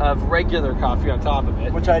of regular coffee on top of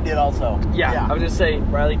it. Which I did also. Yeah, I was just saying,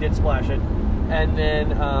 Riley did splash it. And then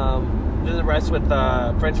the rest with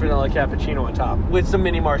French vanilla cappuccino on top with some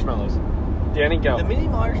mini marshmallows. Danny, go. The mini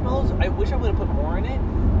marshmallows, I wish I would have put more in it,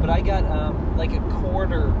 but I got like a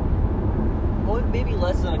quarter, well, maybe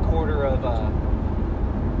less than a quarter of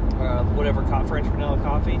whatever French vanilla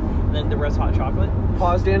coffee, and then the rest hot chocolate.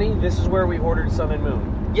 Pause, Danny. This is where we ordered Sun and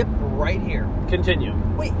Moon. Yep, right here. Continue.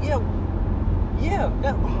 Wait, yeah.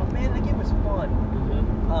 That, oh man, that game was fun.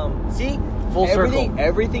 See, Full circle.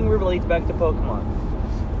 Everything relates back to Pokemon.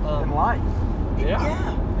 In life.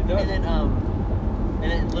 Yeah. It does. And then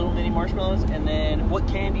And then little mini marshmallows. And then what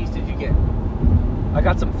candies did you get? I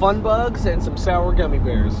got some Fun Bugs and some sour gummy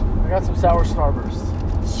bears. I got some sour Starbursts.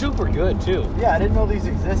 Super good too. Yeah, I didn't know these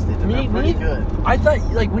existed. And they're pretty good. I thought,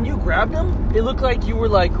 like, when you grabbed them, it looked like you were,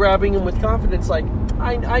 like, grabbing them with confidence. Like,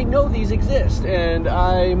 I know these exist, and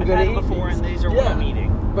I'm going to eat before, these. and these are what I'm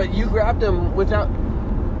eating. But you grabbed them without...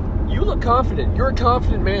 You look confident. You're a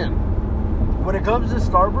confident man. When it comes to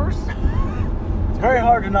Starburst, it's very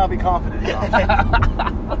hard to not be confident.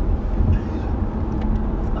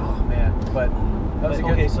 Oh, man. But that was a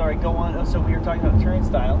good... Okay, sorry, go on. So we were talking about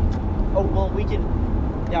Turnstile. Oh, well, we can...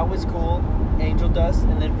 That was cool. Angel Dust,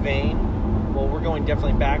 and then Vane. Well, we're going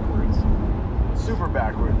definitely backwards. Super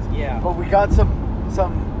backwards. Yeah. But we got some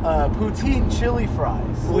poutine chili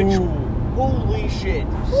fries. Which, Ooh. holy shit.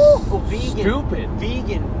 Woo. Vegan. Stupid.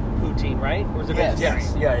 Vegan poutine, right? Or is it Yes.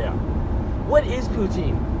 vegetarian? Yes. Yeah. What is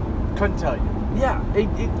poutine? Couldn't tell you. Yeah,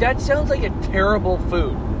 that sounds like a terrible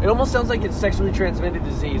food. It almost sounds like it's sexually transmitted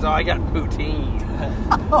disease. Oh, I got poutine.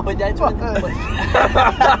 But that's what...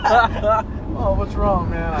 Oh, what's wrong,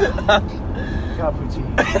 man? I got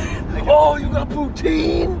poutine. Oh, you got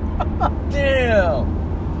poutine? Damn.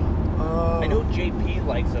 I know JP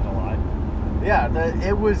likes it a lot. Yeah,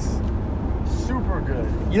 it was super good.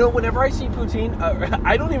 You know, whenever I see poutine,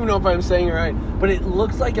 I don't even know if I'm saying it right, but it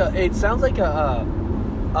looks like it sounds like a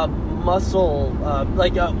muscle,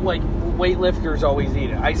 like weightlifters always eat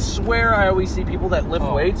it. I swear I always see people that lift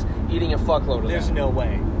weights eating a fuckload of There's that. no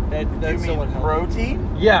way. That's You so mean unhealthy.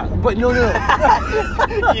 protein? Yeah, but no.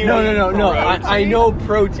 No. I know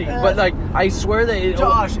protein, but like I swear that it.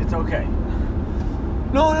 Josh, it's okay.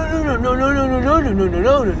 No.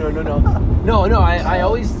 I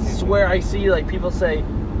always swear I see like people say,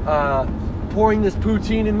 pouring this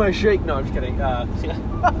poutine in my shake. No, I'm just kidding.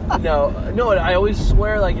 No. I always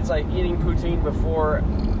swear like it's like eating poutine before.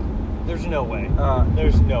 There's no way.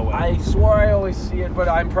 There's no way. I swear I always see it, but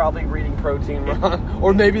I'm probably reading protein wrong,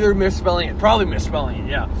 or maybe they're misspelling it. Probably misspelling it.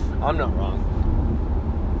 Yeah, I'm not wrong.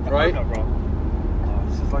 Right? I'm not wrong. Oh,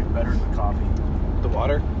 this is like better than coffee. The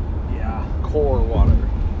water. Yeah. Core water.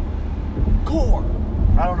 Core.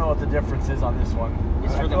 I don't know what the difference is on this one.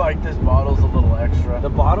 It's I for feel the- like this bottle's a little extra. The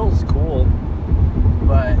bottle's cool.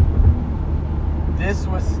 But this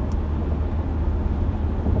was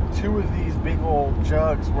 2 of these big old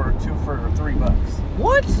jugs were 2 for $3.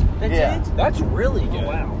 What? That's Yeah. it? That's really good. Oh,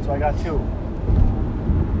 wow. So I got 2.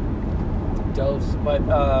 Dose, but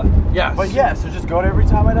yeah. But yeah, so just go to Every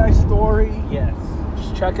Time I Die story. Yes.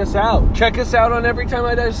 Just check us out. Check us out on Every Time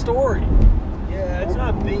I Die story. Yeah, it's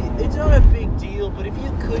not big. It's not a big deal, but if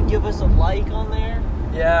you could give us a like on there,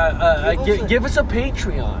 Yeah, Give us a- give us a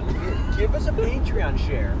Patreon. give us a Patreon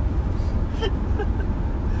share.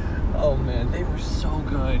 Oh man, they were so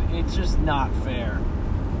good. It's just not fair.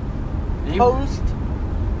 They- Post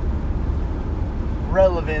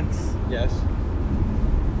relevance. Yes.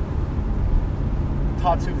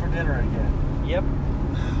 Tatsu for dinner again. Yep.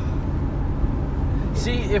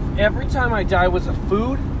 See, if Every Time I Die was a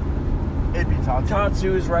food, It'd be Tatsu.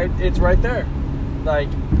 Tatsu is right. It's right there. Like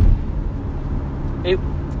it.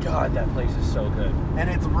 God, that place is so good. And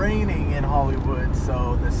it's raining in Hollywood,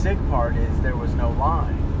 so the sick part is there was no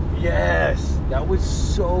line. Yes, that was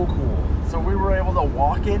so cool. So we were able to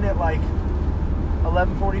walk in at like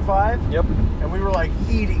 11:45, Yep. and we were like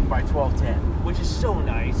eating by 12:10. Which is so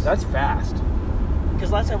nice. That's fast.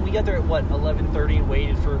 Because last time we got there at what, 11:30 and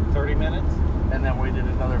waited for 30 minutes? And then waited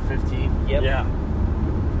another 15. Yep. Yeah.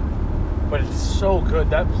 But it's so good.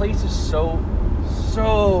 That place is so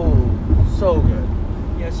good.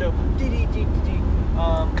 Yeah, so,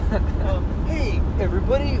 hey,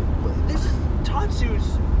 everybody, this is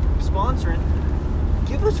Tatsu's sponsoring.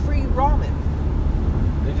 Give us free ramen.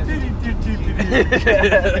 They just,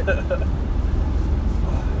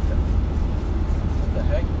 what the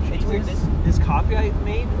heck? It's weird, this coffee I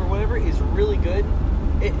made, or whatever, is really good.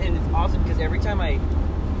 And it's awesome, because every time I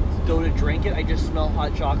go to drink it, I just smell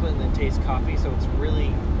hot chocolate and then taste coffee, so it's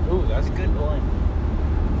really, Ooh, that's it's a good blend.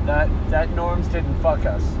 That Norms didn't fuck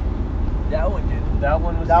us. That one did. That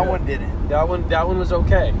one was That good. one didn't. That one was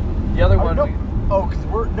okay. The other one. No, because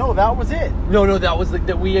that was it. No, that was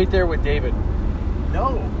that we ate there with David.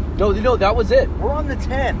 No, No, that was it. we're on the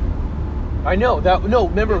 10. I know that. No,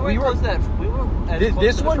 remember we were. close to that. We were as close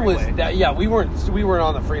This to the one was freeway. that. Yeah, we weren't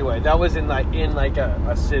on the freeway. That was in like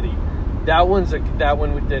a city. That one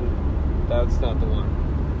we didn't. That's not the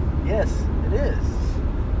one. Yes, it is.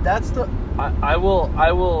 That's the. I will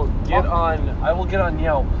get on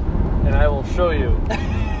Yelp and I will show you.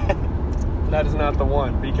 That is not the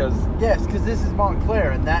one because Yes, because this is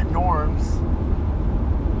Montclair, and that Norm's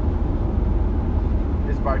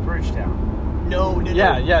is by Bridgetown. No.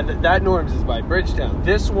 Yeah, that Norm's is by Bridgetown.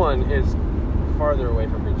 This one is farther away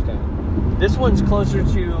from Bridgetown. This one's closer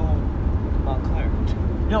to Montclair.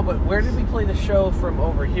 No, but where did we play the show from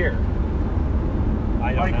over here?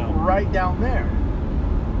 I don't know. Right down there.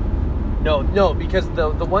 No, because the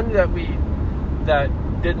one that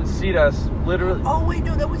didn't seat us literally. Oh wait,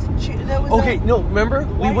 no, that was Okay, no, remember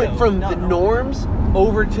we White went Oak, from not the Norm. Norms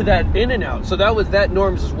over to that In-N-Out. So that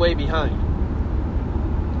Norms is way behind.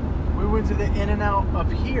 We went to the In-N-Out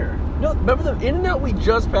up here. No, remember the In-N-Out we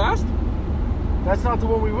just passed? That's not the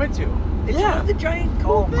one we went to. It's Yeah. the giant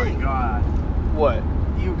cool Oh thing. my god. What?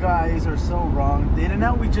 You guys are so wrong. The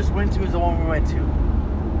In-N-Out we just went to is the one we went to.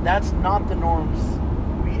 That's not the Norms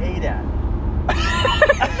we ate at.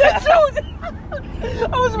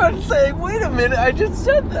 I was about to say, wait a minute, I just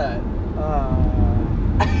said that.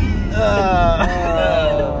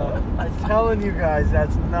 I'm telling you guys,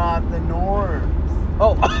 that's not the Norms.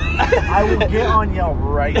 Oh. I will get on Yelp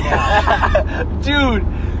right now. Dude,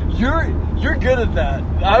 you're good at that.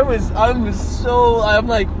 I'm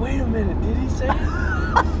like, wait a minute, did he say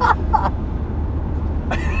it?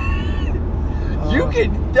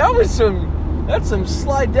 That's some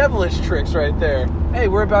sly devilish tricks right there. Hey,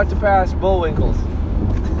 we're about to pass Bullwinkle's.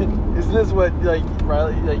 Is this what, like,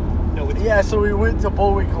 Riley, like... No, it's Yeah, so we went to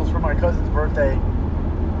Bullwinkle's for my cousin's birthday.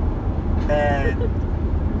 And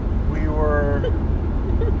we were...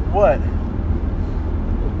 What?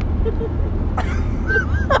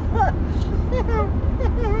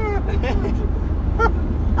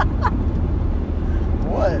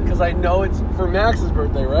 What? Because I know it's for Max's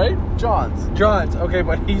birthday, right? John's. John's. Okay,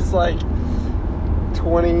 but he's like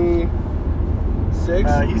 26.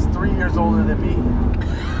 He's 3 years older than me.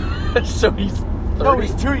 So he's 30. No,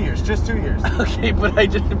 he's 2 years. Just 2 years. Okay, but I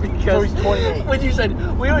just because So he's 28. when you said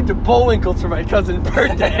we went to Bullwinkle's for my cousin's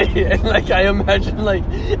birthday, and like I imagine like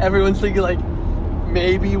everyone's thinking like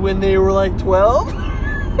maybe when they were like 12.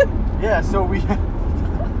 Yeah, so we...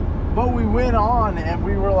 But we went on and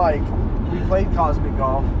we were like... We played Cosmic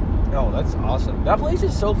Golf. Oh, that's awesome. That place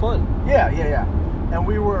is so fun. Yeah. And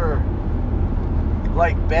we were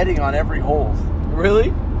like betting on every hole.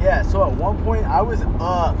 Really? Yeah, so at one point I was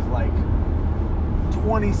up like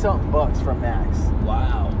 20-something bucks from Max.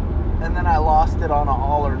 Wow. And then I lost it on an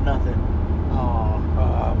all or nothing.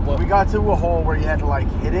 Well, We got to a hole where you had to like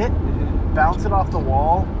hit it, bounce it off the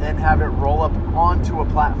wall, then have it roll up onto a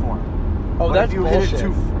platform. oh, But that's if you bullshit. hit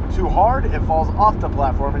it too hard, it falls off the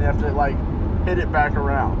platform and you have to like hit it back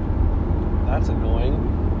around. That's annoying.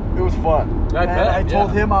 It was fun. I And bet, I told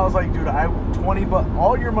yeah. him, I was like, dude, I $20,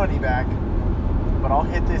 all your money back, but I'll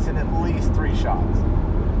hit this in at least 3 shots.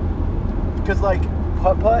 Because like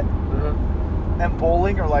putt-putt and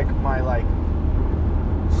bowling are like my like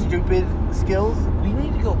stupid skills. We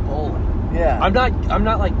need to go bowling. Yeah. I'm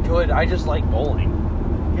not like good. I just like bowling.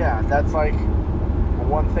 Yeah, that's like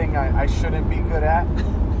one thing I shouldn't be good at,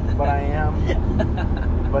 but I am.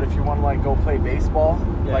 But if you want to like go play baseball,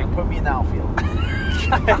 Yeah. like put me in the outfield.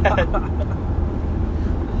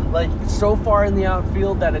 Like so far in the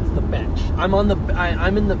outfield that it's the bench. I'm in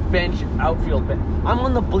the bench outfield bench. I'm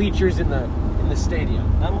on the bleachers in the stadium.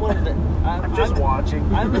 I'm one of the. I'm just watching.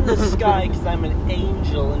 I'm in the sky because I'm an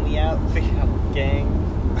angel in the outfield, gang.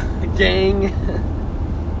 Gang.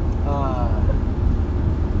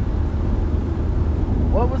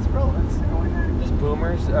 What was relevance going there? Just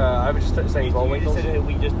boomers. I was just saying You Bullwinkle's. just said that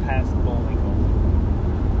we just passed Bullwinkle.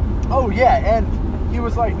 Oh yeah, and he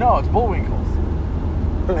was like, "No, it's Bullwinkle's,"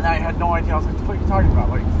 and I had no idea. I was like, "What are you talking about?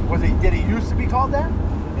 Like, did it used to be called that?"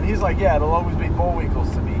 And he's like, "Yeah, it'll always be Bullwinkle's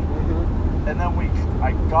to me." And then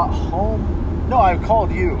I got home. No, I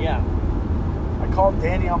called you. Yeah. I called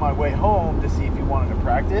Danny on my way home to see if he wanted to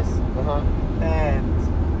practice, and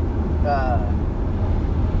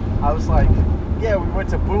I was like, "Yeah, we went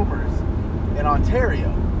to Boomers in Ontario,"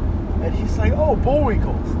 and he's like, "Oh,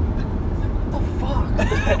 Bullwinkle's." What the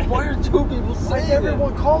fuck? Why are two people Why saying does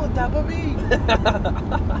everyone call it that but me?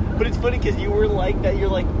 But it's funny because you were like that. You're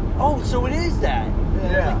like, oh, so it is that.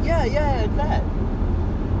 And I was Yeah. like, yeah, it's that.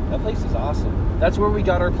 That place is awesome. That's where we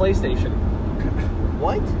got our PlayStation.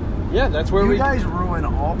 What? Yeah, that's where You guys ruin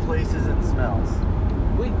all places and smells.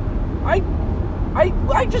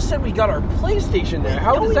 I just said we got our PlayStation there.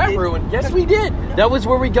 How No, does we that didn't. ruin? Yes, we did. That was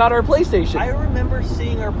where we got our PlayStation. I remember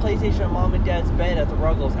seeing our PlayStation on Mom and Dad's bed at the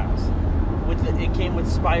Ruggles house. It came with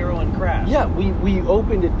Spyro and Crash. Yeah, we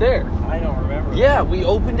opened it there. I don't remember. Yeah, we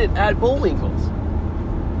opened it at Bullwinkle's.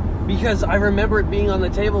 Because I remember it being on the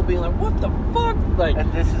table being like, what the fuck? Like,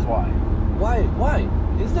 And this is why. why?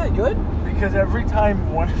 Isn't that good? Because every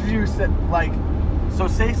time one of you said, like, so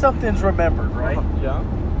say something's remembered, right? Yeah.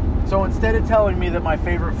 So instead of telling me that my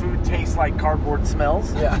favorite food tastes like cardboard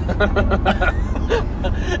smells, Yeah.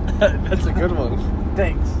 That's a good one.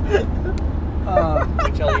 thanks.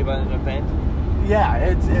 We tell you about an event. Yeah,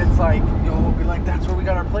 it's like, we'll be like, that's where we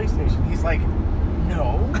got our PlayStation. He's like,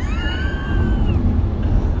 no.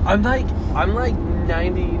 I'm like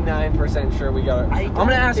 99% sure we got it. I'm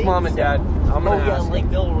gonna ask mom and dad. I'm gonna ask. like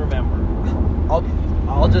they'll remember.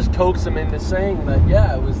 I'll just coax them into saying that.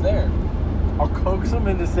 Yeah, it was there. I'll coax him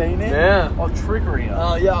into saying it. Yeah. I'll trickery him.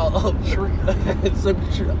 Yeah, I'll trick.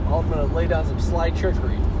 I'm gonna lay down some sly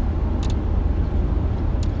trickery.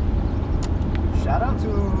 Shout out to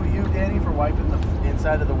you, Danny, for wiping the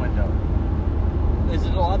inside of the window. Is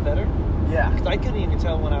it a lot better? Yeah. Because I couldn't even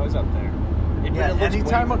tell when I was up there. Yeah.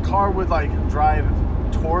 Anytime a car would like drive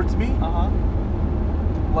towards me,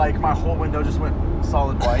 like my whole window just went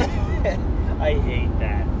solid white. I hate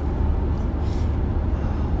that.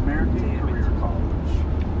 American Career College.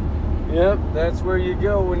 Yep, that's where you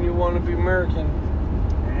go when you want to be American.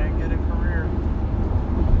 And get a career.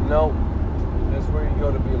 No, that's where you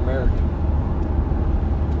go to be American.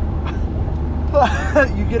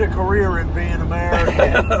 You get a career in being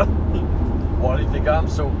American. Why do you think I'm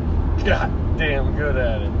so goddamn good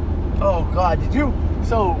at it? Oh God, did you?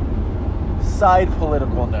 So, side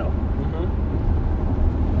political note.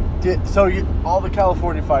 All the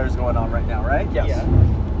California fires going on right now, right? Yes. Yeah.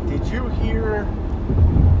 Did you hear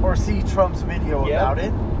or see Trump's video Yep. about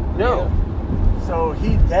it? No. So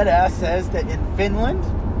he dead ass says that in Finland,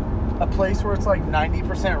 a place where it's like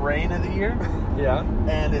 90% rain of the year Yeah.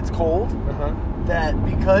 and it's cold, Uh-huh. that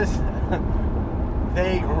because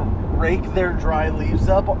they rake their dry leaves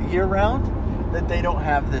up year round, that they don't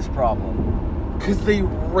have this problem. Because they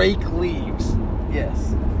rake leaves.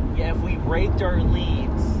 Yes. Yeah, if we raked our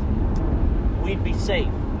leaves, we'd be safe.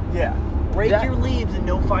 Yeah. Rake That- your leaves and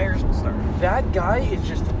no fires will start. That guy is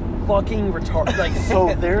just fucking retarded. Like,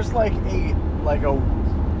 So there's like a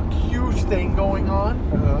huge thing going on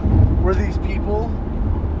where these people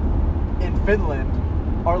in Finland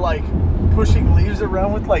are like pushing leaves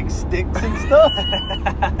around with like sticks and stuff.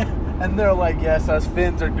 And they're like, yes, us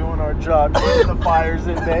Finns are doing our job, keeping the fires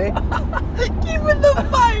at bay. keeping the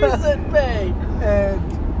fires at bay. And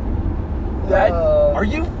That, are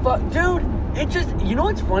you dude? It just, you know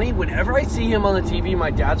what's funny? Whenever I see him on the TV,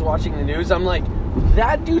 my dad's watching the news, I'm like,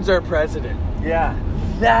 that dude's our president. yeah.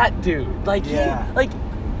 That dude. Like, Yeah.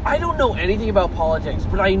 I don't know anything about politics,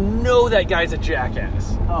 but I know that guy's a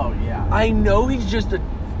jackass. Oh yeah. I know he's just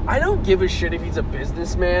I don't give a shit if he's a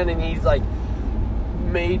businessman and he's like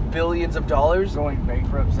made billions of dollars. Going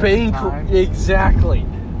bankrupt. seven times. Exactly.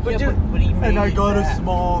 But Yeah, dude, but he made And I got that. a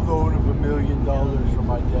small loan of $1 million from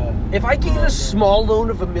my dad. if I gave a small loan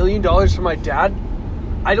of $1 million for my dad,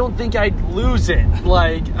 I don't think I'd lose it.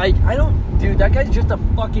 Like, I don't, dude, that guy's just a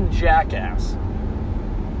fucking jackass.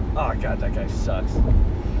 Oh god, that guy sucks.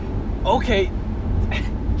 Okay,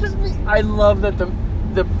 I love that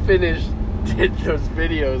the Finnish did those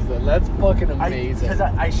videos. Then that's fucking amazing. Because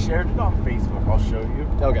I shared it on Facebook. I'll show you.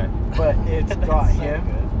 Okay. But it's got So him.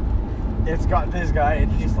 good. It's got this guy,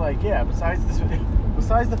 and he's like, yeah.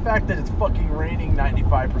 Besides the fact that it's fucking raining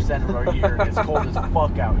 95% of our year and it's cold as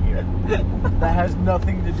fuck out here, that has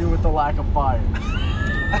nothing to do with the lack of fires.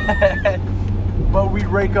 But we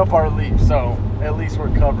rake up our leaves, so at least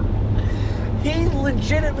we're covered. He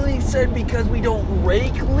legitimately said because we don't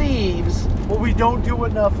rake leaves, Well, we don't do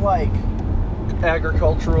enough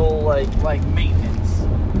agricultural, like maintenance.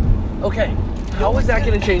 okay, how is that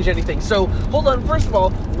going to change anything? So, hold on. First of all,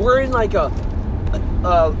 we're in like in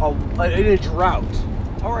a drought.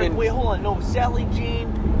 All right, And- wait, hold on. No, Sally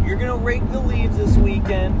Jean, you're gonna rake the leaves this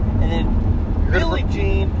weekend, and then You're gonna Billie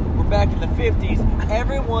Jean, we're back in the 50s.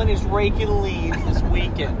 Everyone is raking leaves this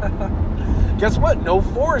weekend. Guess what? No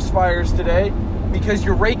forest fires today because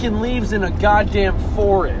you're raking leaves in a goddamn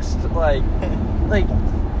forest. Like,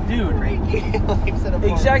 dude. Raking leaves in a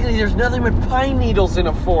forest. Exactly. There's nothing but pine needles in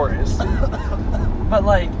a forest. But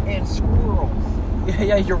like, And squirrels.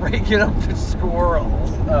 yeah, you're raking up the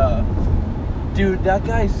squirrels. Dude, that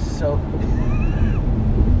guy's so.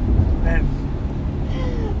 And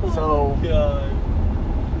so God.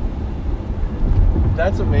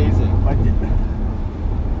 That's amazing. I did.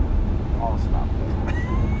 I'll stop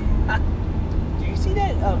there. Do you see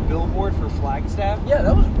that billboard for Flagstaff? Yeah,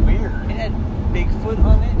 that was weird. It had Bigfoot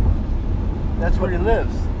on it. That's where he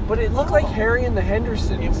lives. But it looked like Harry and the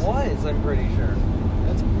Hendersons. It was, I'm pretty sure.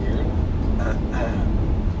 That's weird.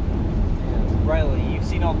 Riley, you've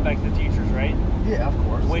seen all the Back to the Futures, right? Yeah, of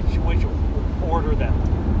course. Which order them?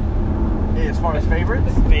 As far as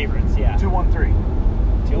favorites, Favorites, yeah. 2, 1, 3. 2,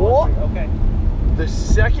 1, 3. Okay. The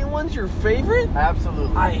second one's your favorite?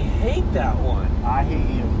 Absolutely. I hate that one. I hate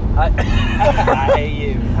you. I hate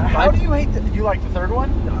you. How do you hate you like the third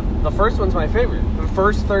one? The first one's my favorite. The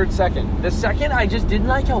first, third, second. The second, I just didn't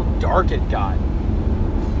like how dark it got.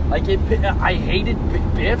 Like I hated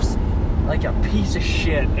Biff's like a piece of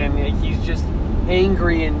shit, and like, he's just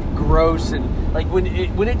angry and gross, and like when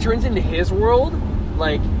it turns into his world,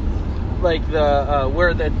 like the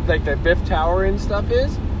where the Biff Tower and stuff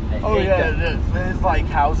is. Oh yeah, it is. It's like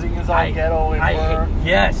housing is all ghetto and I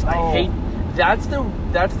hate. That's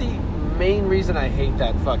the main reason I hate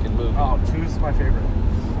that fucking movie. Oh, 2's my favorite.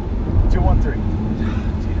 2, 1, 3.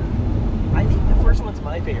 I think the first one's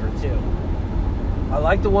my favorite too. I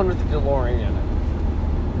like the one with the DeLorean in it.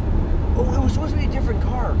 Oh, it was supposed to be a different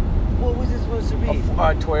car. What was it supposed to be? A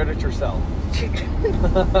Toyota Tercel.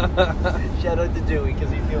 Shout out to Dewey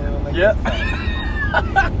because he's the only one that gets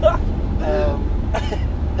that.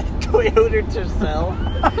 Toyota Tercel.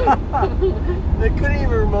 They couldn't even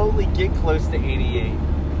remotely get close to 88.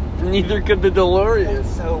 Neither could the DeLorean.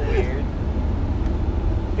 It's so weird.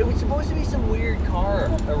 It was supposed to be some weird car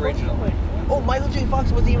originally. Oh, Michael J.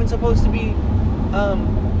 Fox wasn't even supposed to be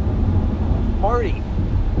Marty.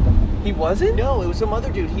 He wasn't? No, it was some other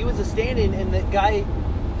dude. He was a stand-in, and the guy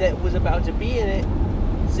that was about to be in it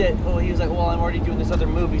said, "Oh, he was like, well, I'm already doing this other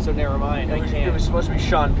movie, so never mind. It was supposed to be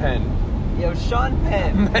Sean Penn. Yeah, it was Sean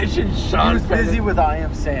Penn. Imagine Sean He was Penn. busy with I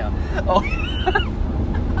Am Sam. Oh.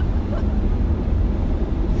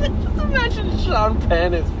 Just imagine Sean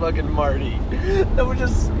Penn as fucking Marty. That would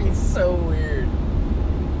just be so weird.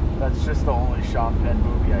 That's just the only Sean Penn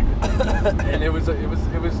movie I could think of.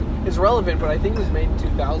 And it's relevant, but I think it was made in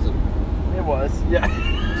 2000. It was. Yeah.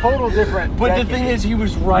 Total different. But the thing is, he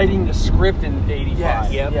was writing the script in 85.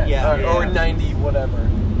 Yes, Yep, yes, yeah. Or 90, whatever.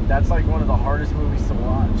 That's like one of the hardest movies to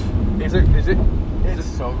watch. Is it? It's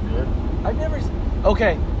so good. I've never.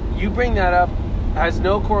 Okay, you bring that up. Has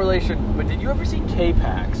no correlation. But did you ever see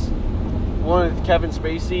K-Pax? One with Kevin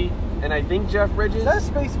Spacey and I think Jeff Bridges. Is that a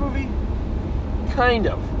space movie? Kind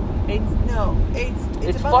of.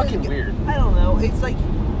 It's about fucking weird. I don't know. It's like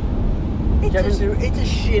it's a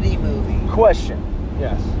shitty movie. Question.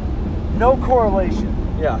 Yes. No correlation.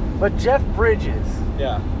 Yeah. But Jeff Bridges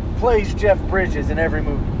Yeah. plays Jeff Bridges in every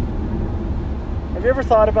movie. Have you ever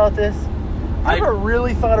thought about this? Have you ever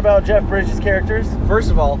really thought about Jeff Bridges' characters?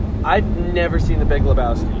 First of all, I've never seen The Big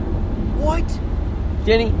Lebowski. What?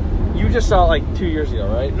 Danny, you just saw it like 2 years ago,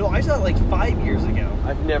 right? No, I saw it like 5 years ago.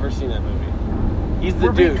 I've never seen that movie. He's the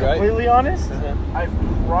We're being dude, right? completely honest. Uh-huh. I've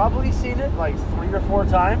probably seen it like 3 or 4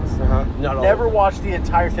 times. Not all. Never watched the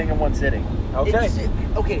entire thing in one sitting. Okay.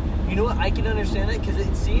 Okay, you know what? I can understand that because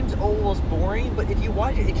it seems almost boring, but if you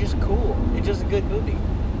watch it, it's just cool. It's just a good movie.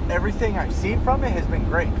 Everything I've seen from it has been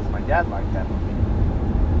great because my dad liked that movie.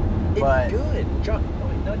 It's But- good.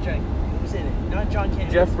 Not John. Who's in it? Not John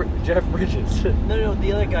Candy. Jeff Bridges. No,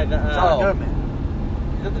 the other guy. John Goodman.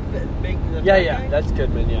 Is that the big? The Yeah, fat yeah, guy? that's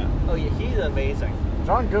Goodman, yeah. Oh yeah, he's amazing.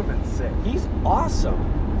 John Goodman's sick. He's awesome.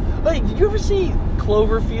 Hey, did you ever see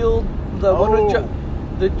Cloverfield? The one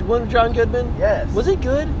with John Goodman? Yes. Was it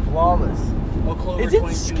good? Flawless. Oh, Clover Is it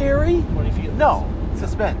 22, scary? 20 feet. No,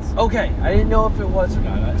 suspense. Okay, I didn't know if it was or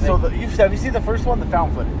not. Have you seen the first one, the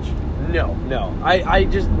found footage? No. I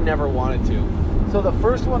just never wanted to. So the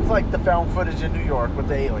first one's like the found footage in New York with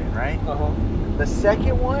the alien, right? Uh-huh. The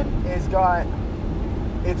second one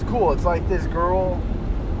it's cool. It's like this girl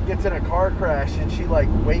gets in a car crash and she like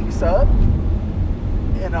wakes up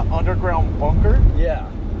in an underground bunker Yeah.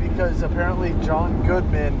 because apparently John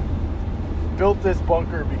Goodman built this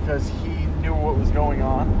bunker because he knew what was going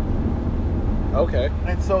on. Okay.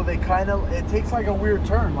 And so it takes like a weird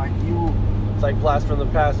turn. Like It's like Blast from the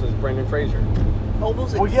Past with Brendan Fraser.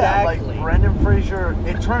 Almost well, yeah, exactly. like Brendan Fraser.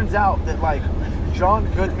 It turns out that like John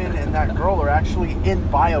Goodman and that girl are actually in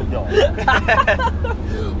Biodome.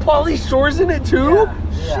 Pauly Shore's in it too?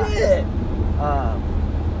 Yeah. Shit.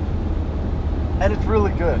 And it's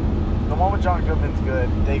really good. The one with John Goodman's good.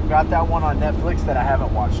 They've got that one on Netflix that I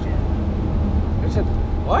haven't watched yet.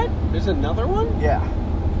 There's another one? Yeah.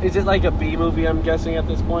 Is it like a B movie, I'm guessing, at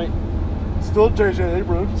this point? Still J.J.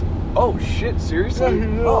 Abrams. Oh, shit, seriously?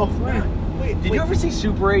 Wait, Did you ever see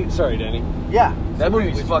Super 8? Sorry, Danny. Yeah. That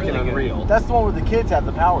movie's was fucking really good. unreal. That's the one where the kids have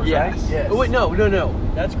the powers, Yes. right? Yes. Oh, wait, no.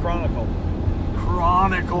 That's Chronicle.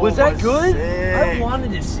 Chronicle Was that good? sick. I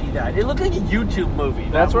wanted to see that. It looked like a YouTube movie.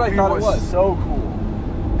 That's That what I movie thought it was. So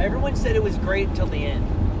cool. Everyone said it was great until the end.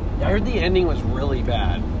 I heard the ending was really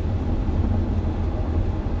bad.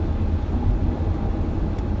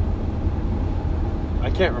 I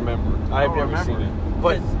can't remember. I've never remember. seen it.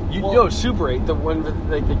 But Super 8, the one with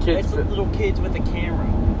like the kids. It's the little kids with the camera.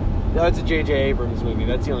 That's a J.J. Abrams movie.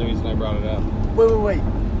 That's the only reason I brought it up. Wait.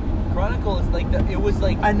 Chronicle is like it was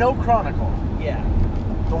like I know Chronicle. yeah.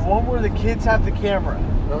 The one where the kids have the camera.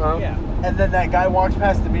 Uh-huh. Yeah. And then that guy walks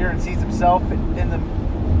past the mirror and sees himself in the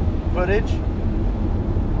footage.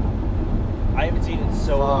 I haven't seen it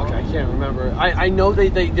so Fuck, long. I can't remember. I know they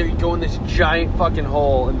go in this giant fucking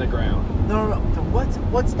hole in the ground. No.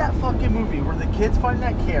 What's that fucking movie where the kids find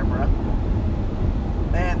that camera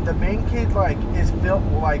and the main kid like is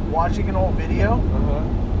watching an old video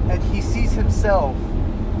Uh-huh. and he sees himself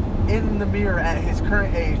in the mirror at his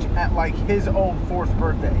current age at like his own 4th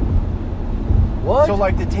birthday. What? So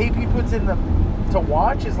like the tape he puts in to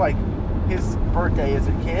watch is like his birthday as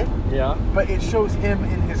a kid, Yeah. but it shows him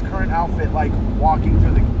in his current outfit like walking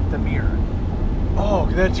through the mirror. Oh,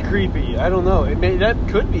 that's creepy. I don't know. That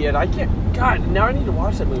could be it. I can't. God, now I need to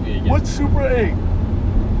watch that movie again. What's Super 8?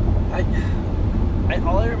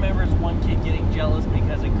 All I remember is one kid getting jealous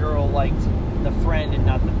because a girl liked the friend and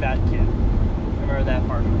not the fat kid. Remember that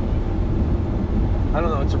part? I don't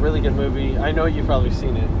know. It's a really good movie. I know you've probably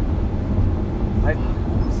seen it. What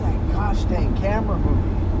was that gosh dang camera movie?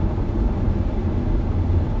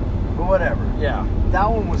 But whatever. Yeah. That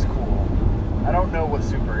one was cool. I don't know what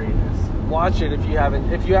Super 8 is. Watch it if you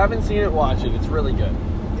haven't seen it. Watch it. It's really good.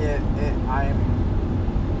 I'm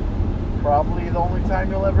probably the only time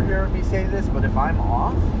you'll ever hear me say this, but if I'm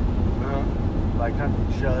off, like I'm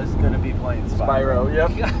just gonna be playing Spyro. Spyro.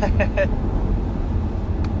 Yep.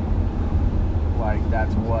 Like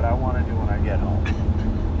that's what I want to do when I get home.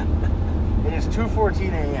 It is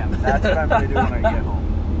 2:14 a.m. That's what I'm gonna do when I get home.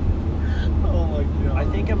 Oh my god. I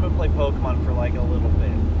think I'm gonna play Pokemon for like a little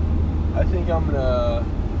bit. I think I'm gonna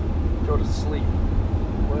go to sleep.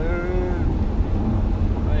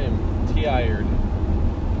 I am tired.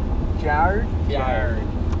 Jared? Tired.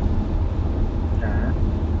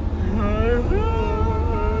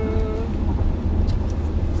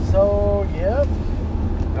 So, yep.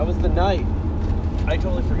 That was the night. I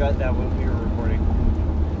totally forgot that when we were recording.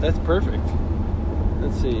 That's perfect.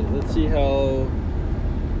 Let's see. Let's see how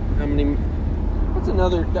many. What's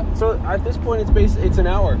another? So at this point, it's an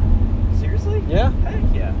hour. Seriously? Yeah.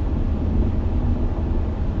 Heck yeah.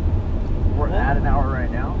 We're at an hour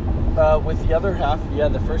right now. With the other half, yeah,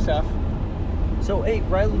 the first half. So, hey,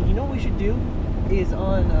 Riley, you know what we should do? Is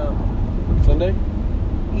on Sunday.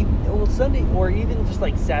 Sunday or even just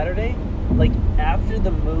like Saturday, like after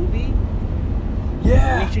the movie.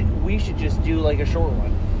 Yeah. We should just do like a short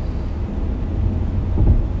one.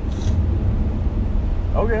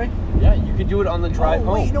 Okay. Yeah, you could do it on the drive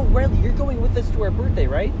home. Wait, you know, Riley, you're going with us to our birthday,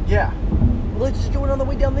 right? Yeah. Well, let's just do it on the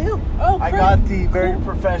way down the hill. Oh, I great. got the very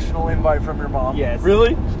professional invite from your mom. Yes.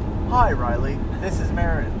 Really? Hi, Riley. This is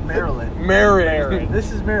Marilyn. Marin.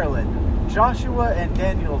 This is Marilyn. Joshua and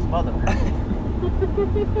Daniel's mother.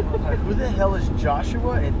 Like, who the hell is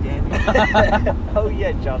Joshua and Daniel? Oh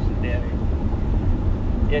yeah, Josh and Danny.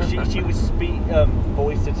 Yeah, she was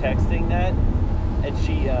voice to texting that, and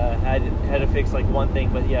she had to fix like one thing,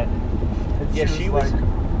 but yeah, And yeah, she was. like,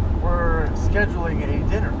 we're scheduling a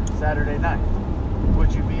dinner Saturday night.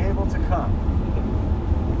 Would you be able to come?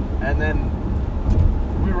 And then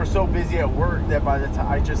we were so busy at work that by the time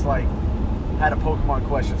I just like had a Pokemon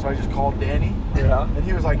question, so I just called Danny. Yeah. And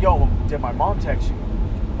he was like, yo, did my mom text you?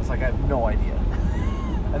 I was like, I have no idea.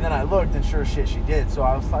 And then I looked, and sure as shit, she did. So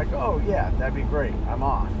I was like, oh, yeah, that'd be great. I'm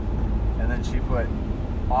off. And then she put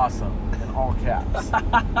awesome in all caps.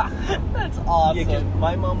 That's awesome. Yeah, because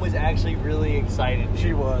my mom was actually really excited.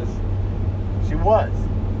 She was. She was.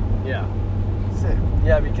 Yeah. Sick.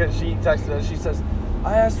 Yeah, because she texted us. She says,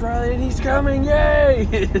 "I asked Riley, and he's coming! Yay!"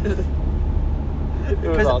 It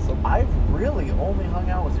was awesome. I've really only hung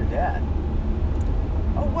out with your dad.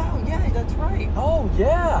 Oh wow, yeah, that's right. Oh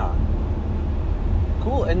yeah.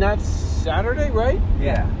 Cool, and that's Saturday, right?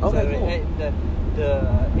 Yeah. Okay, So, cool.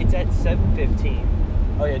 and it's at 7:15.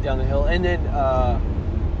 Oh yeah, down the hill. And then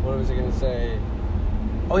what was I gonna say?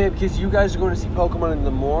 Oh yeah, because you guys are going to see Pokemon in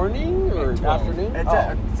the morning or 12. afternoon?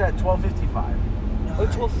 It's at 12:55. Oh,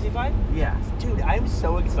 12:55? Yeah. Dude, I'm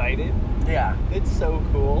so excited. Yeah. It's so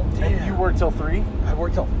cool. And you work till 3? I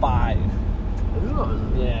work till 5.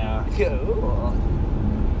 Yeah. Cool.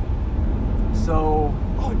 So,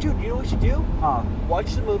 Oh, dude, you know what we should do?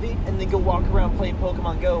 Watch the movie and then go walk around playing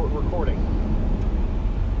Pokemon Go recording.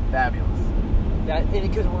 fabulous.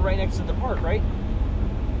 Because we're right next to the park, right?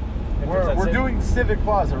 If it's that We're same- doing Civic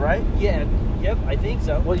Plaza, right? Yeah. Yep. I think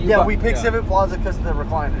so. Well, Yeah, we picked Civic Plaza because of the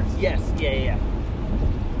recliners. Yes. Yeah.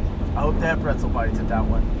 I hope they have pretzel bites at that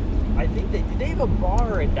one. I think they have a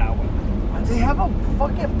bar at that one. They have a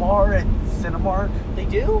fucking bar at Cinemark. They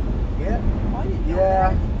do? Yeah. I didn't know Yeah.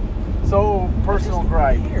 that. So, personal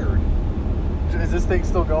gripe. Weird. Is this thing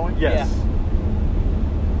still going? Yes.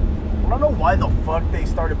 I don't know why the fuck they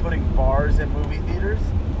started putting bars in movie theaters.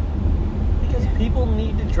 Because people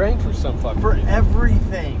need to drink for some fucking For reason.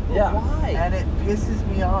 everything. Yeah. Why? And it pisses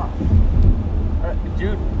me off.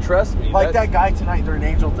 Dude, trust me. Like that's- that guy tonight during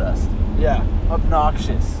Angel Dust. Yeah.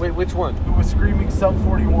 Obnoxious. Wait, which one? Who was screaming Sum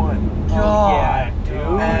 41. Yeah, dude.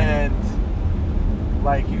 And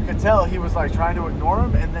like you could tell he was like trying to ignore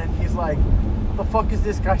him, and then he's like, what the fuck is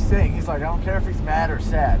this guy saying? He's like, I don't care if he's mad or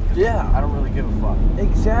sad. 'Cause Yeah. I don't really give a fuck.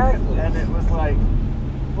 Exactly. And it was like,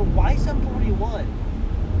 But why Sum 41?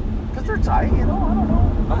 because they're tight, you know? I don't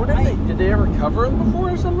know. I wonder if did they ever cover him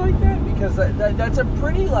before or something like that? Because that's a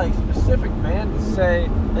pretty like specific band to say.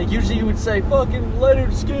 Like usually you would say fucking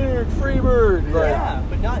Leonard Skinner, Freebird. Like, Yeah,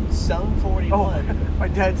 but not Sum Oh, 41. my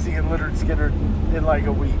dad's singing Leonard Skinner in like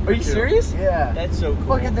a week. Are you serious? Yeah. That's so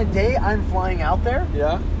cool. Fucking the day I'm flying out there,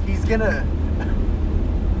 Yeah. he's gonna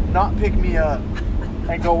not pick me up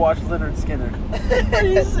and go watch Leonard Skinner. Are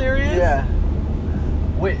you serious? Yeah.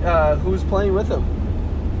 Wait, who's playing with him?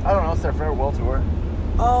 I don't know, it's their farewell tour.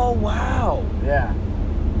 Oh wow! Yeah.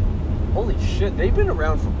 Holy shit, they've been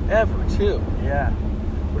around forever too. Yeah.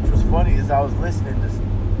 Which was funny is I was listening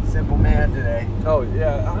to Simple Man today. Oh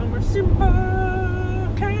yeah, I'm a simple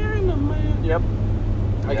kind of man. Yep.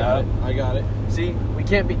 I got it. See, we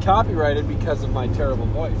can't be copyrighted because of my terrible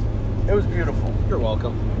voice. It was beautiful. You're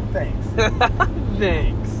welcome. Thanks.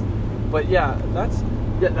 Thanks. But yeah,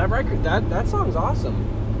 that record that song's awesome.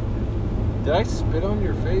 Did I spit on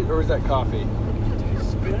your face or was that coffee?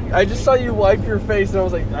 I just saw you wipe your face and I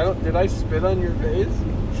was like, did I spit on your face?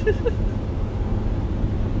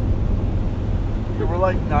 You were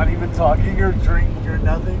like not even talking or drinking or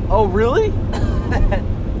nothing. Oh really?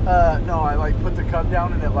 No, I like put the cup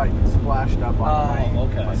down and it like splashed up on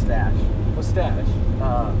my mustache. Mustache.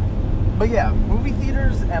 But yeah, movie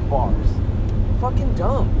theaters and bars. Fucking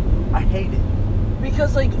dumb. I hate it.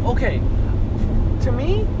 Because like, okay, to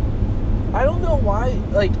me, I don't know why,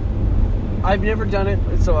 like, I've never done it,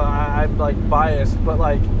 so I'm like biased, but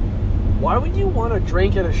like, why would you want to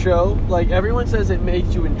drink at a show? Like, everyone says it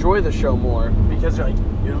makes you enjoy the show more because you're like,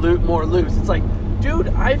 you're more loose. It's like, dude,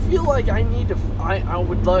 I feel like I need to,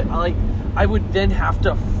 I would then have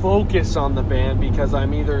to focus on the band because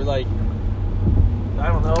I'm either like, I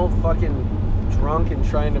don't know, fucking drunk and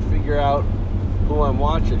trying to figure out who I'm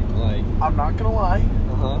watching. Like, I'm not gonna lie.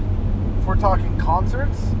 If we're talking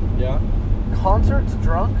concerts, yeah. concerts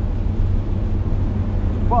drunk,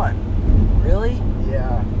 fun. Really?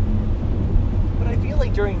 Yeah. But I feel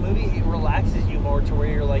like during a movie, it relaxes you more to where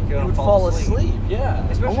you're like, You would fall asleep. Yeah.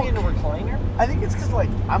 Especially in a recliner. I think it's because like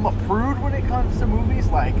I'm a prude when it comes to movies.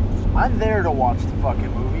 Like I'm there to watch the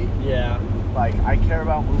fucking movie. Yeah. Like I care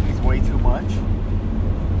about movies way too much.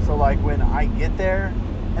 So like when I get there,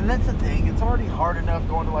 and that's the thing, it's already hard enough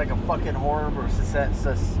going to like a fucking horror or suspense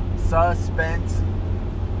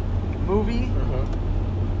movie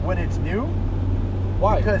when it's new.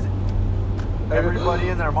 Why? Because everybody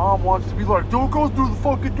and their mom wants to be like, don't go through the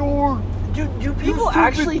fucking door. do people stupid-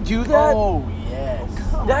 actually do that? Oh yes.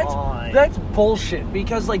 That's bullshit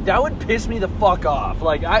because like that would piss me the fuck off.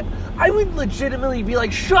 Like I would legitimately be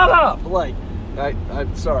like, shut up. Like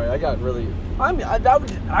I'm sorry, I got really. I'm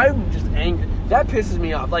just angry. That pisses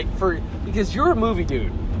me off. Like because you're a movie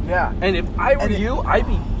dude, Yeah. and if I were you, I'd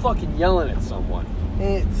be fucking yelling at someone.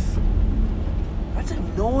 That's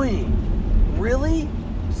annoying. Really?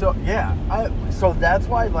 So yeah, so that's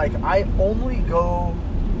why like I only go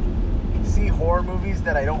see horror movies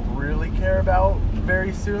that I don't really care about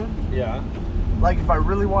very soon. Yeah. Like if I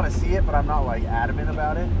really want to see it, but I'm not like adamant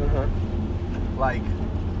about it. Like,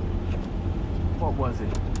 what was it?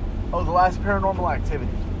 Oh, The Last Paranormal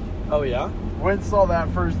Activity. Oh yeah. Went and saw that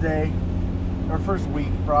first day, or first week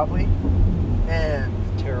probably, and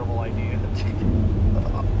Terrible idea.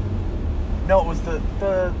 no, it was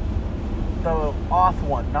the off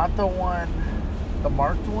one, not the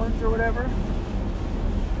marked ones or whatever.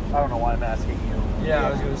 I don't know why I'm asking you. Yeah,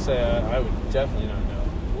 I was gonna say I would definitely not know.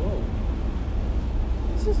 Whoa.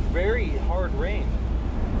 This is very hard rain.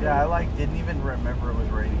 Yeah, I didn't even remember it was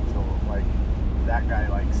raining until that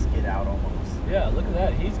guy skid out almost. Yeah, look at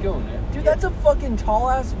that. He's going there. Dude, that's a fucking tall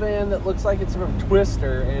ass van that looks like it's from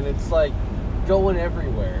Twister and it's like going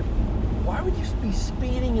everywhere. Why would you be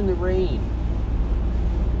speeding in the rain?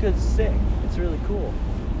 Because it's sick. It's really cool.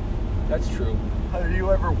 That's true. Have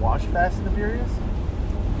you ever watched Fast and the Furious?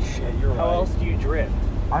 Shit, you're How right. else do you drift?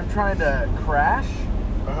 I'm trying to crash,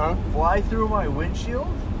 Uh-huh. fly through my windshield,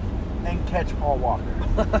 and catch Paul Walker.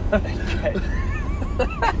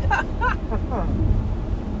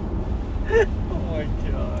 Oh my my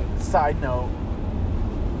god. Side note.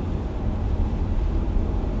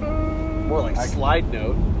 More like slide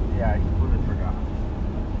note. Yeah, I completely forgot.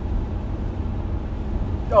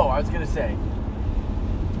 Oh, I was gonna say,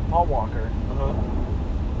 Paul Walker. Uh-huh.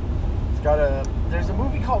 There's a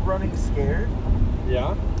movie called Running Scared,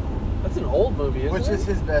 Yeah. That's an old movie, isn't which it? is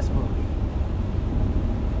his best movie.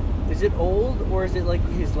 Is it old or is it like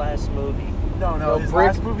his last movie? No, his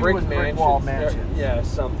last movie was Brick Wall Mansions. Yeah,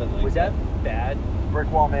 something like Was that bad?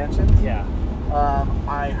 Brick Wall Mansions? Yeah.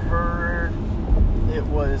 I heard it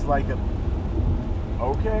was like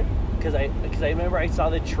okay. Because I remember I saw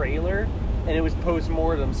the trailer and it was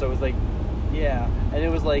post-mortem, so it was like, yeah. And it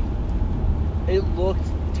was like, it looked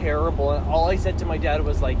terrible. And all I said to my dad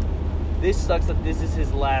was like, this sucks that this is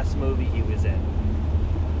his last movie he was in.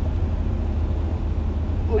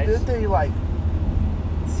 Well, didn't they like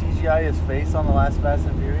CGI his face on the last Fast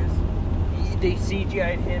and Furious? They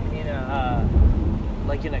CGI'd him in a,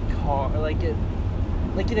 like in a car, like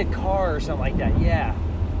in a car or something like that, yeah.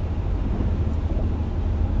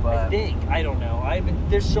 But I think. I don't know.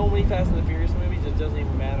 There's so many Fast and the Furious movies, it doesn't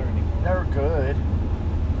even matter anymore. they're good.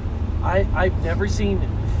 I've never seen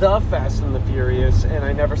The Fast and the Furious, and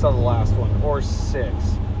I never saw the last one, or 6.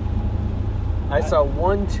 I saw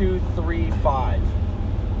 1, 2, 3, 5.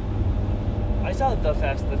 I saw The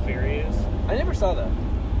Fast and the Furious. I never saw that.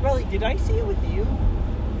 Riley, did I see it with you?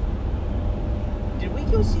 Did we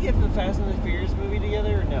go see the Fast and the Furious movie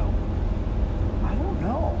together or no? I don't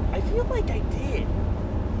know. I feel like I did.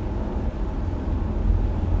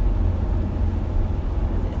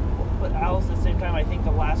 But also at the same time, I think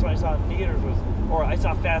the last one I saw in theaters was, or I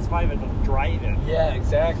saw Fast 5 at the drive-in. Yeah,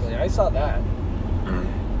 exactly. I saw that.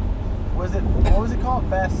 What was it called?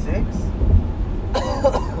 Fast 6?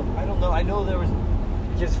 I don't know. I know there was...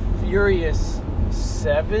 Because Furious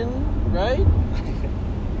 7, right?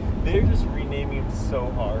 They're just renaming them so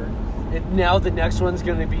hard. Now the next one's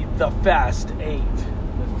going to be The Fast 8.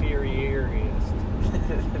 The Furious.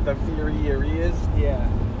 The Furious? Yeah.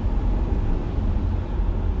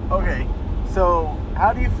 Okay, so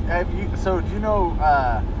how do you do you know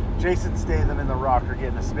Jason Statham and The Rock are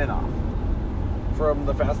getting a spin-off? From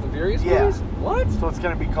the Fast and Furious Yeah. movies? What? So it's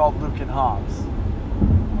going to be called Luke and Hobbs.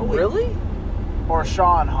 Oh, wait. Really? Or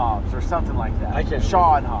Sean Hobbs or something like that. I can't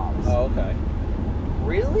Sean Hobbs. Oh, okay.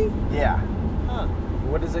 Really? Yeah. Huh.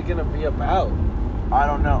 What is it going to be about? I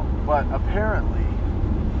don't know, but apparently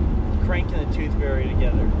Crank and the Tooth Fairy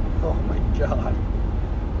together. Oh my god.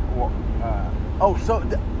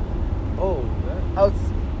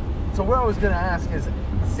 So what I was going to ask is,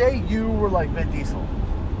 say you were like Vin Diesel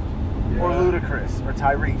or Yeah. Ludacris or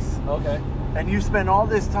Tyrese, Okay. and you spend all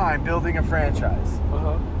this time building a franchise.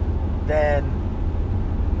 Uh-huh. Then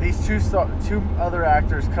these two other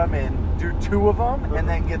actors come in, do 2 of them, and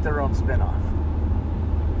then get their own spin-off.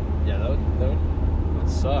 Yeah, that would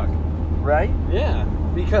suck. Right? Yeah,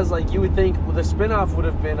 because like you would think the spin-off would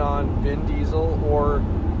have been on Vin Diesel or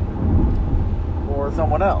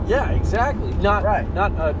Someone else. yeah, exactly. Not a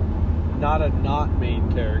not main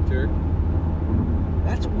character.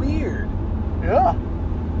 That's weird. Yeah.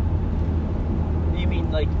 You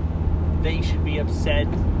mean like they should be upset?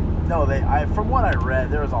 No, from what I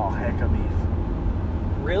read, there was all heck of beef.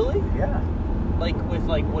 Really? Yeah. Like with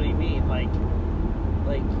like what do you mean? Like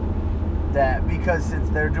That because since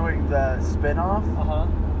they're doing the spin-off,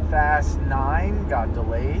 Fast 9 got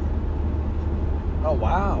delayed. Oh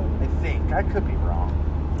wow. I think. I could be wrong.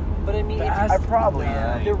 But I mean, I probably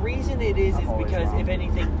am. the reason it is I'm always because wrong. if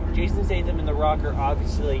anything, Jason Statham and The Rock are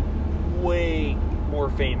obviously way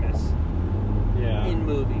more famous Yeah. in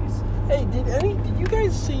movies. Hey, did you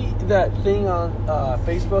guys see that thing on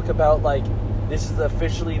Facebook about like this is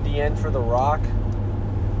officially the end for The Rock?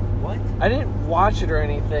 What? I didn't watch it or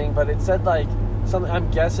anything, but it said like something.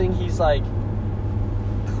 I'm guessing he's like,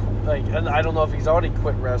 and I don't know if he's already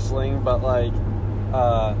quit wrestling, but like,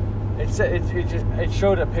 it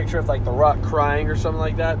showed a picture of like The Rock crying or something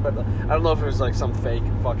like that. But I don't know if it was like some fake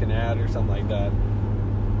fucking ad or something like that.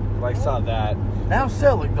 But I saw that. Now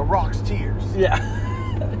selling The Rock's tears. Yeah,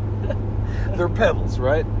 they're pebbles,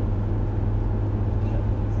 right?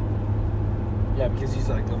 Yeah, because he's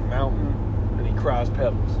like a mountain and he cries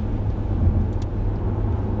pebbles.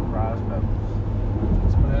 Rise Pebbles.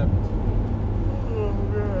 That's what happens.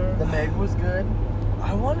 The Meg was good.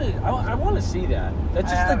 I want to see that.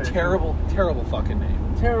 That's I just haven't. a terrible fucking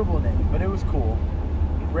name. Terrible name, but it was cool.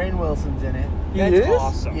 Rainn Wilson's in it. He That's is?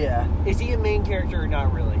 awesome. Yeah. Is he a main character or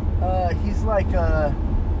not really? He's like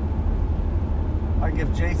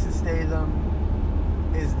if Jason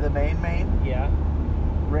Statham is the main, Yeah.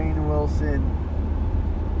 Rainn Wilson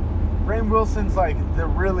Rainn Wilson's like the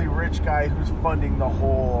really rich guy who's funding the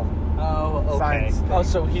whole Oh, okay. science thing. Oh,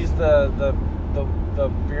 so he's the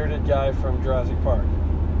bearded guy from Jurassic Park.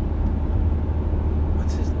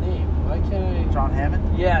 What's his name? Why can't I? John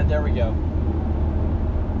Hammond? Yeah, there we go.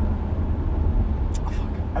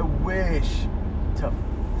 I wish to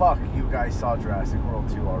fuck you guys saw Jurassic World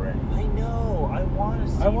 2 already. I know. I want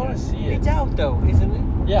to see. I wanna it. see it. It's out though, isn't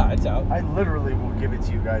it? Yeah, it's out. I literally will give it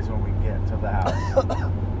to you guys when we get to the house.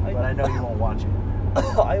 But I know you won't watch it.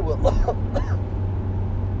 I will.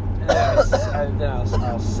 I'll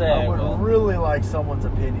say I I would will. really like someone's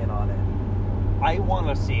opinion on it. I want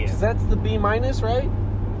to see it. 'Cause that's the B-, right?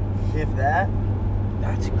 If that,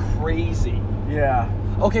 That's crazy. yeah.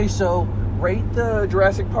 Okay, so rate the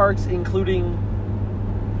Jurassic Parks, including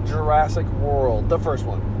Jurassic World, the first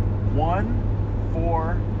one. 1,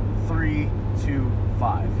 4, 3, 2,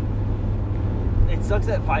 5. It sucks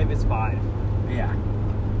that 5 is 5. Yeah.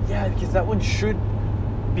 Yeah, because that one should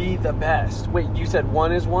be the best. Wait, you said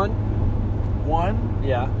 1 is 1? 1,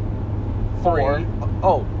 Yeah. 4, 3.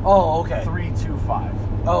 Oh, okay. 3, 2, 5.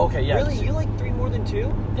 Oh, okay, yeah. Really? You like 3 more than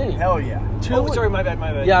 2? Didn't you? Hell yeah. 2 Oh, was- sorry, my bad.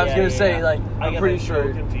 Yeah, I was gonna say, like, I I'm got pretty like sure-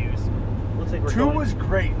 so confused. Looks like we're 2 going. was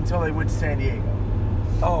great until they went to San Diego.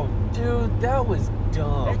 Oh, dude, that was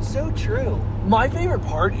dumb. That's so true. My favorite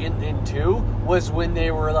part in 2 was when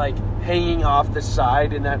they were, like, hanging off the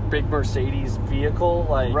side in that big Mercedes vehicle.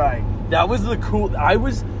 Like, Right. that was the cool... I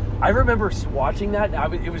remember watching that.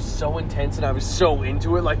 It was so intense, and I was so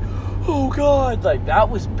into it. Like, oh, God. Like, that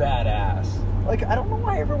was badass. Like, I don't know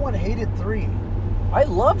why everyone hated 3. I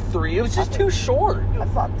loved 3. It was just too short. I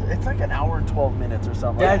thought it's like an hour and 12 minutes or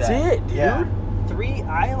something That's like that. it, dude. Yeah. 3,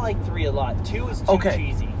 I like 3 a lot. 2 is too Okay.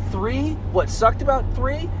 cheesy. 3, what sucked about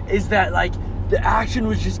 3 is that, like, the action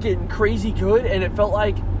was just getting crazy good, and it felt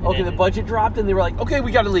like, okay, the budget dropped, and they were like, okay,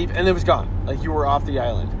 we gotta leave, and it was gone. Like, you were off the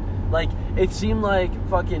island. Like, it seemed like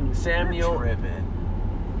fucking Sam You're Neill... tripping.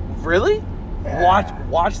 Really? Yeah.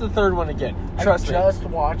 Watch the third one again. Trust I just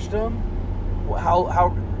watched them. me.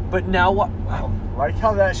 How... But now what... Wow. Like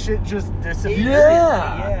how that shit just disappeared.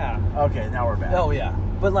 Yeah. Yeah. Okay, now we're back. Oh, yeah.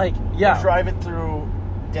 But, like, We're yeah. driving through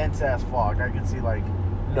dense ass fog. I can see like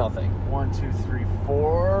Nothing. 1, 2, 3,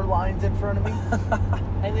 4 lines in front of me.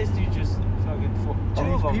 And this dude just fucking...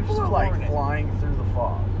 And these people are like flying through the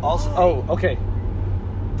fog. Also... Oh, okay.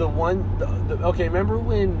 The one... okay, remember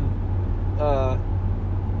when...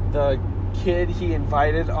 the kid he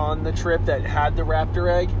invited on the trip that had the raptor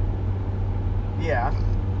egg? Yeah.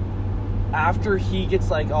 After he gets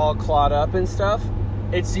like all clawed up and stuff,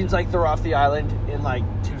 it seems like they're off the island in like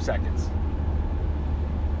 2 seconds.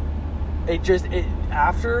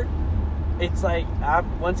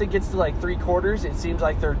 Once it gets to like 3/4, it seems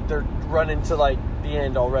like they're running to like the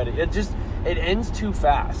end already. It ends too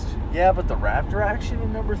fast. Yeah, but the raptor action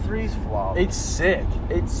in number 3 is flawless. It's sick.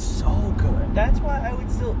 It's so good. That's why I would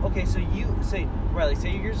still... Okay, so you say... Riley,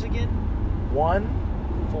 say yours again.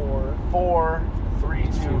 1, 4, 4, 3, 2,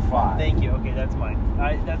 5. Thank you. Okay, that's mine.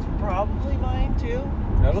 That's probably mine too.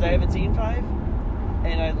 That'll Because I be- haven't seen 5.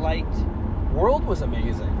 And I liked... World was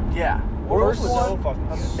amazing. Yeah. World First was so one, fucking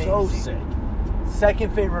good. So Amazing. sick.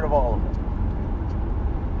 Second favorite of all of them.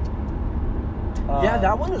 Yeah,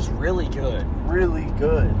 that one was really good. Really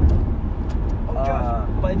good. Oh, Josh,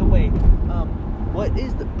 by the way, what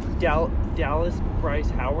is the Dallas Bryce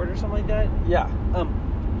Howard or something like that? Yeah.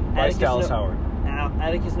 Bryce Atticus Dallas Howard.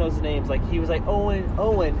 Atticus knows the names. Like, he was like Owen,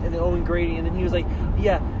 and then Owen Grady, and then he was like,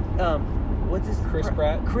 yeah, what's his... Chris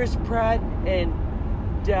Pratt? Chris Pratt and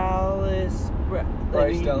Dallas...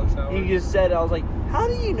 Bryce Dallas Howard. He just said, I was like, how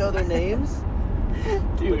do you know their names?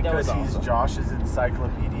 Dude, that was Because he's awesome. Josh's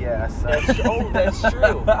encyclopedia ass. That's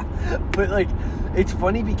true. But like, it's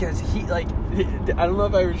funny because he like, I don't know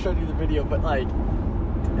if I ever showed you the video, but like,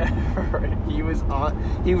 he was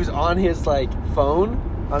on his like phone,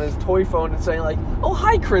 on his toy phone, and saying like, "Oh,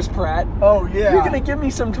 hi, Chris Pratt. Oh yeah. You're gonna give me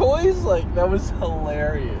some toys?" Like, that was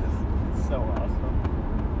hilarious. So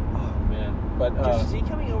awesome. Oh man, but Josh, is he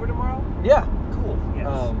coming over tomorrow? yeah. Cool.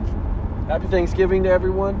 Yes. Happy Thanksgiving to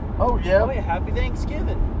everyone. Oh yeah. Oh yeah, happy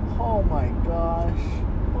Thanksgiving. Oh my gosh.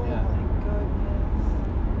 Oh Yeah. my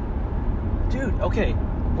goodness. Dude, okay,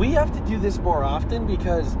 we have to do this more often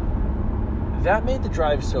because that made the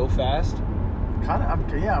drive so fast.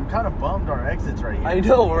 I'm kind of bummed our exit's right here. I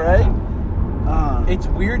know, right? It's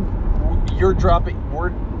weird.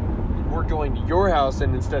 We're going to your house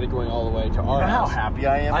and instead of going all the way to You our know how house. happy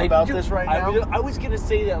I am about this right now? I was gonna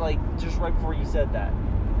say that like just right before you said that.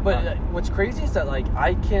 But what's crazy is that like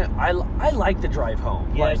I like the drive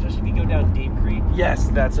home. Yeah, Like, especially if you go down Deep Creek. yes,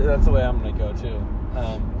 that's the way I'm gonna go too.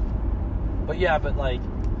 But like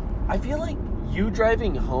I feel like you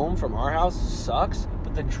driving home from our house sucks,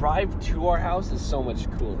 but the drive to our house is so much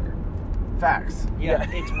cooler. Facts. Yeah,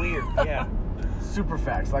 it's weird. Yeah. Super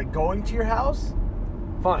facts. Like going to your house,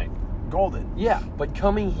 Fine. golden. Yeah, but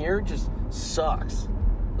coming here just sucks.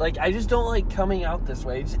 Like, I just don't like coming out this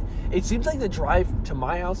way. It seems like the drive to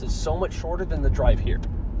my house is so much shorter than the drive here.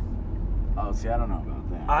 Oh, see, I don't know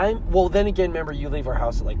about that. Well, then again, remember, you leave our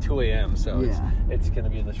house at like 2 a.m., so Yeah. it's going to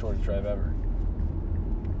be the shortest drive ever.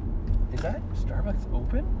 Is that Starbucks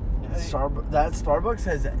open? That Starbucks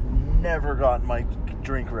has never gotten my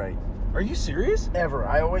drink right. Are you serious? Ever.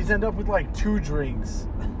 I always end up with like 2 drinks.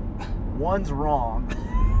 One's wrong.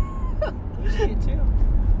 You see it too.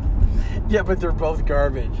 Yeah, but they're both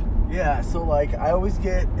garbage. Yeah, so like I always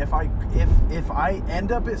get if I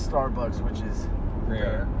end up at Starbucks, which is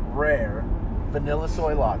rare, vanilla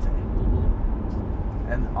soy latte.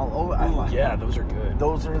 And Yeah, those are good.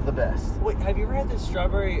 those are the best. Wait, have you ever had the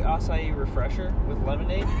strawberry acai refresher with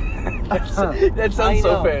lemonade? That sounds I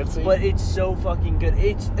so know, fancy. but it's so fucking good.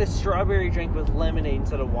 It's a strawberry drink with lemonade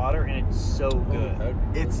instead of water, and it's so good.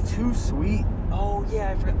 It's too sweet. Oh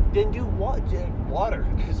yeah, I forgot. Then do what? Water.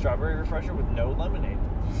 Strawberry refresher with no lemonade.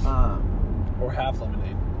 Or half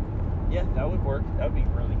lemonade. Yeah, that would work. That would be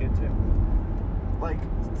really good too. Like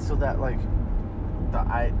so that like the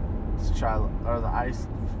iced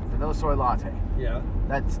vanilla soy latte. Yeah.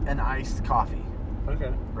 That's an iced coffee,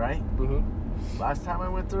 Okay. right? Mm-hmm. Last time I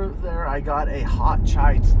went through there, I got a hot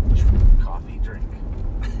chai coffee drink.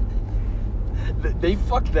 They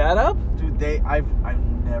fucked that up? Dude, I've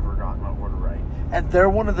never gotten my order right. And they're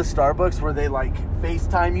one of the Starbucks where they like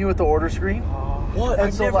FaceTime you at the order screen. What? And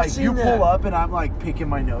I've so never like seen you that. pull up and I'm like picking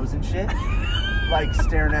my nose and shit. Like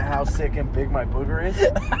staring at how sick and big my booger is.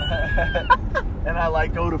 And I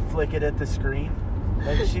like go to flick it at the screen.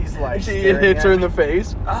 And she's like It staring hits at her in me. the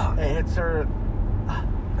face. Ah. It hits her.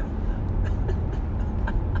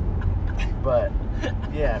 But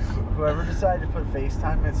yeah, whoever decided to put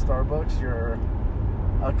FaceTime at Starbucks, you're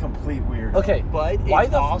a complete weirdo. Okay, But why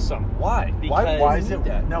it's the awesome. Why? Because- Why do is you it need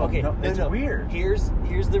that? no? Okay, no, no, it's no. weird. Here's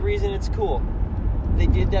the reason it's cool. They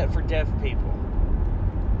did that for deaf people.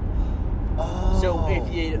 Oh. So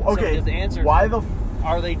if you Okay, does the answer, why the?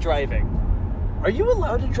 are they driving? Are you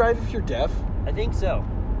allowed to drive if you're deaf? I think so.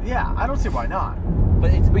 Yeah, I don't see why not.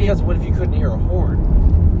 But it's Because what if you couldn't hear a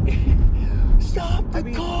horn? Stop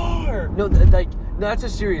the car. No, that's a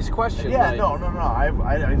serious question. Yeah, like- no.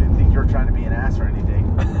 I didn't think you were trying to be an ass or anything.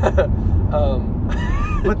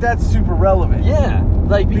 But that's super relevant. Yeah,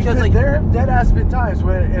 like because like there have dead ass been times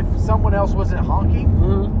where if someone else wasn't honking,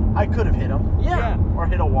 Mhm. I could have hit them. Yeah. Or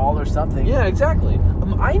hit a wall or something. Yeah, exactly.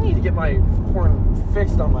 I need to get my horn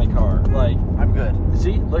fixed on my car. Like, I'm good.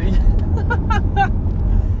 see, look.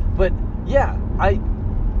 But yeah,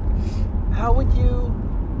 how would you?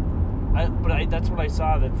 That's what I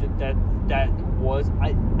saw. That was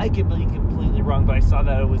I could be completely wrong, but I saw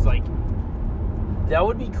that it was like. That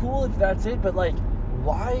would be cool if that's it. But like,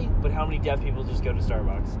 why? But how many deaf people just go to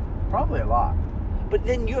Starbucks? Probably a lot. But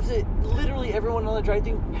then you have to literally everyone on the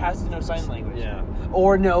drive-thru has to know sign language. Yeah.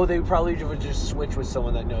 Or no, they probably would just switch with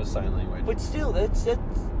someone that knows sign language. But still, that's But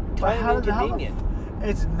kind of inconvenient.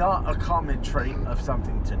 It's not a common trait of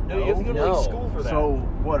something to know. You have to go to No. like school for that. So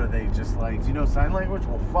what are they just like? Do you know sign language?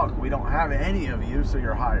 Well, fuck, we don't have any of you, so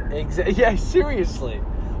you're hired. Yeah, seriously.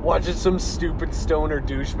 Watching some stupid stoner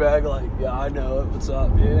douchebag like, yeah, I know it. What's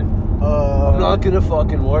up, dude? I'm not gonna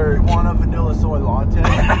fucking work. Want a vanilla soy latte?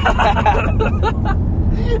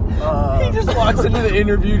 He just walks into the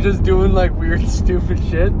interview just doing like weird, stupid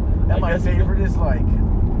shit. And my favorite is like,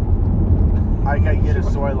 I get a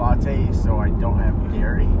soy latte so I don't have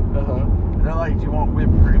dairy. Uh-huh. And they're like, do you want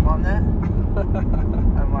whipped cream on that?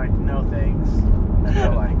 I'm like, no thanks. And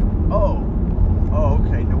they're like, oh,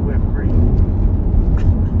 okay, no whipped cream.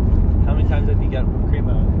 How many times have you got whipped cream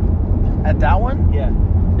out? At that one? Yeah,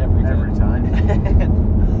 Every time.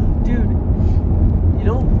 Dude, you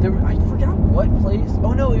know, I forgot what place.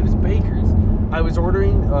 Oh no, it was Baker's. I was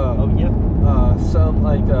ordering some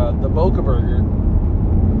like the Boca Burger,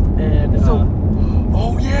 and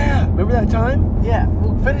oh yeah, remember that time? Yeah,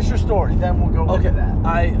 well, finish your story, then we'll go into that.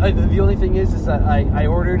 I the only thing is that I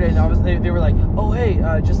ordered it and they were like, oh hey,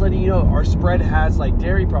 just letting you know our spread has like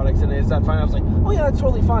dairy products in it. Is that fine? I was like, oh yeah, that's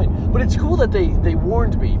totally fine. But it's cool that they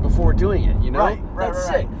warned me before doing it. You know, Right, that's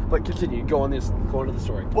sick. But continue, go into the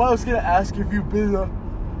story. Well, I was gonna ask if you've been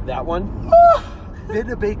That one?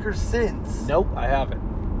 to Baker's since. Nope, I haven't.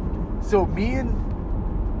 So me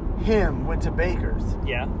and him went to Baker's,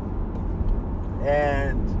 Yeah.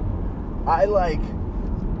 and I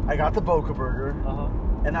got the Boca Burger, Uh-huh.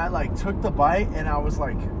 and I like took the bite, and I was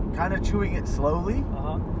like kind of chewing it slowly,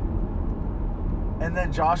 Uh-huh. And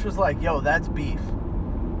then Josh was like, yo, that's beef.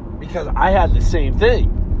 Because I had the same thing.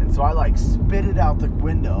 And so I like spit it out the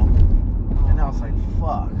window. And I was like,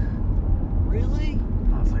 fuck. Really?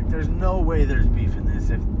 I was like, there's no way there's beef in this.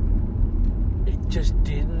 If It just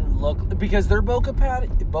didn't look, because their boca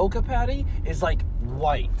patty is like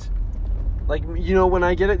white. Like, you know, when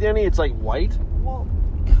I get it, Danny, it's like white. Well,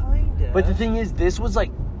 kind of. But the thing is, this was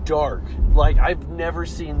like dark. Like, I've never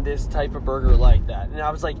seen this type of burger like that. And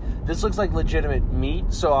I was like, this looks like legitimate meat.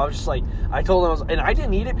 So I was just like, I told him, and I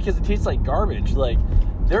didn't eat it because it tastes like garbage. Like,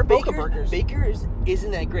 their boca burgers. Baker's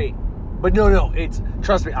isn't that great. But no, it's,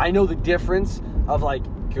 trust me, I know the difference of like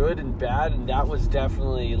good and bad, and that was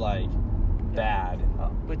definitely like bad.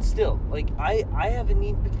 But still, like, I haven't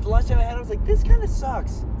eaten, the last time I had it, I was like, this kind of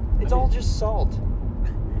sucks. It's all just salt.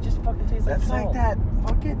 It just fucking tastes like that's salt. like that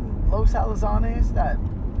fucking Los Alazanes, that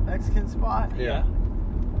Mexican spot. Yeah.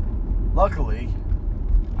 Luckily,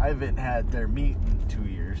 I haven't had their meat in 2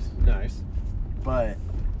 years. Nice. But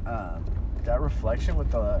that reflection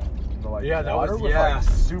with the like Yeah, that water was- was yeah. like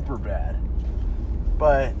super bad.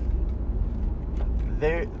 But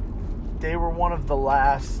they were one of the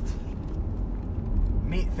last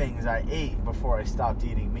meat things I ate before I stopped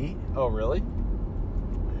eating meat. Oh, really?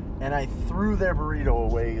 And I threw their burrito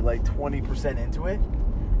away like 20% into it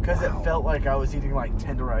because it felt like I was eating like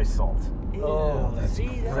tenderized salt. Ew. Oh, that's See,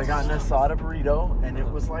 Because I that's got an asada burrito and it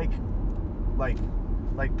was like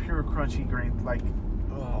pure crunchy grain, like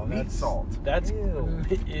Oh, meat salt. That's Ew.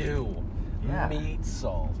 ew. Yeah. Meat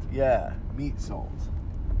salt. Yeah, meat salt.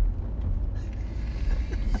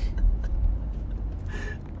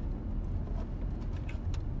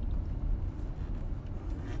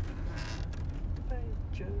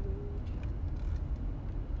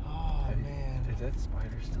 Oh, man. Does that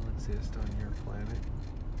spider still exist on your planet?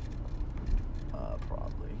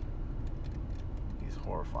 Probably. He's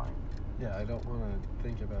horrifying. Yeah, I don't want to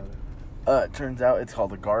think about it. It turns out it's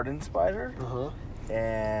called a garden spider, Uh-huh.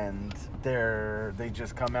 and they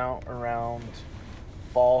just come out around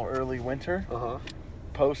fall, early winter, Uh-huh.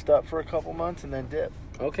 post up for a couple months, and then dip.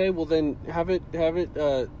 Okay, well then have it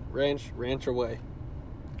ranch away.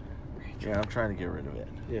 Yeah, I'm trying to get rid of it.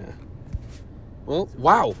 Yeah. Well,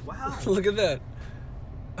 wow. Wow. Look at that.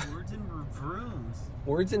 Words and vrooms.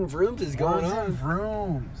 Words and Vrooms is going Words on. and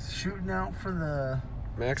Vrooms, shooting out for the.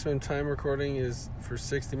 Maximum time recording is for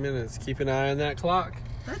 60 minutes. Keep an eye on that clock.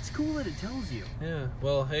 That's cool that it tells you. Yeah.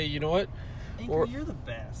 Well, hey, you know what? Anchor, you're the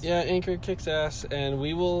best. Yeah, Anchor kicks ass, and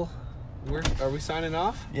are we signing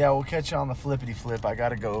off? Yeah, we'll catch you on the flippity flip. I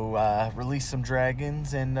gotta go release some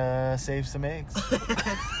dragons and save some eggs.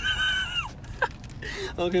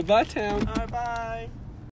 Okay, bye, town. Bye-bye.